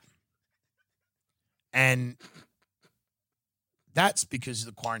Sayat. And that's because of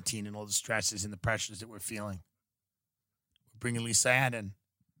the quarantine and all the stresses and the pressures that we're feeling. We're bringing Lee Sayat in.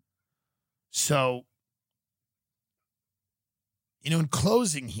 So, you know, in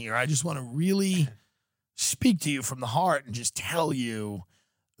closing here, I just want to really speak to you from the heart and just tell you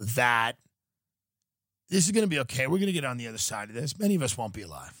that this is going to be okay. We're going to get on the other side of this. Many of us won't be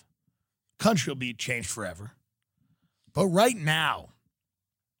alive. Country will be changed forever. But right now,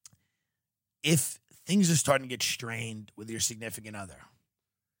 if things are starting to get strained with your significant other,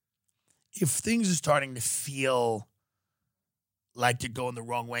 if things are starting to feel like they're going the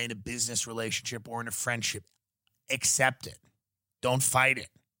wrong way in a business relationship or in a friendship, accept it. Don't fight it.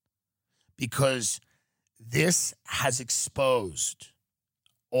 Because this has exposed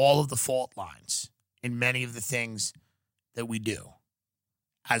all of the fault lines in many of the things that we do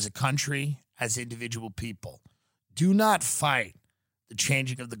as a country, as individual people. Do not fight the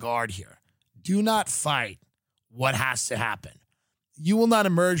changing of the guard here. Do not fight what has to happen. You will not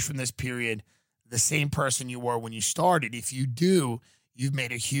emerge from this period the same person you were when you started. If you do, you've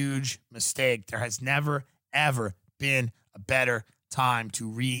made a huge mistake. There has never, ever been a better time to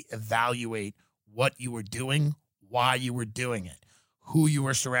reevaluate what you were doing, why you were doing it, who you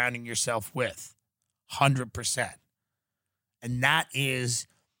were surrounding yourself with. 100%. And that is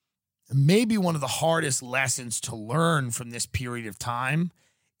maybe one of the hardest lessons to learn from this period of time.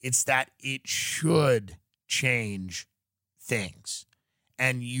 It's that it should change things.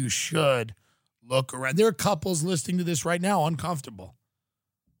 And you should look around. There are couples listening to this right now uncomfortable.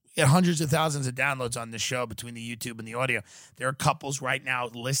 We get hundreds of thousands of downloads on this show between the YouTube and the audio. There are couples right now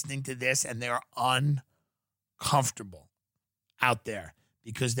listening to this, and they're uncomfortable out there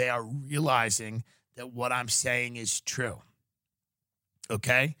because they are realizing that what I'm saying is true.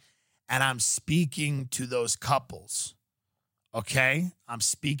 Okay? And I'm speaking to those couples. Okay? I'm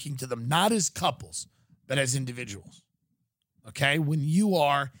speaking to them not as couples, but as individuals. Okay? When you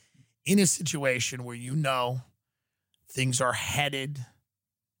are in a situation where you know things are headed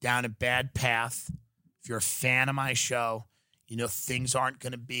down a bad path, if you're a fan of my show, you know things aren't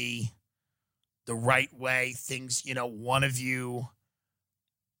going to be the right way. Things, one of you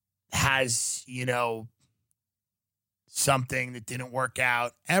has, something that didn't work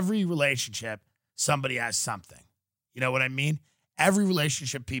out. Every relationship, somebody has something. You know what I mean? Every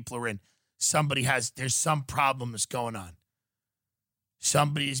relationship people are in, there's some problem that's going on.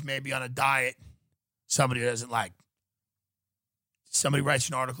 Somebody's maybe on a diet somebody doesn't like. Somebody writes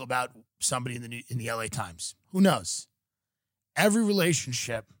an article about somebody in the LA Times. Who knows? Every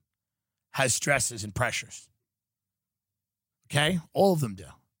relationship has stresses and pressures. Okay? All of them do.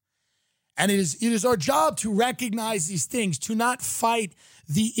 And it is our job to recognize these things, to not fight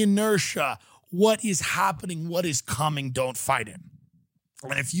the inertia. What is happening, what is coming, don't fight it.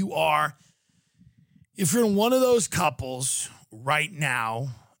 And if you're in one of those couples right now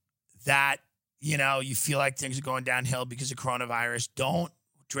that, you feel like things are going downhill because of coronavirus, don't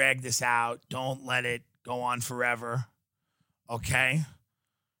drag this out. Don't let it go on forever. Okay?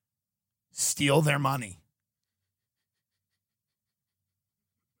 Steal their money.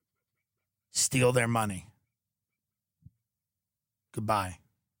 Steal their money. Goodbye.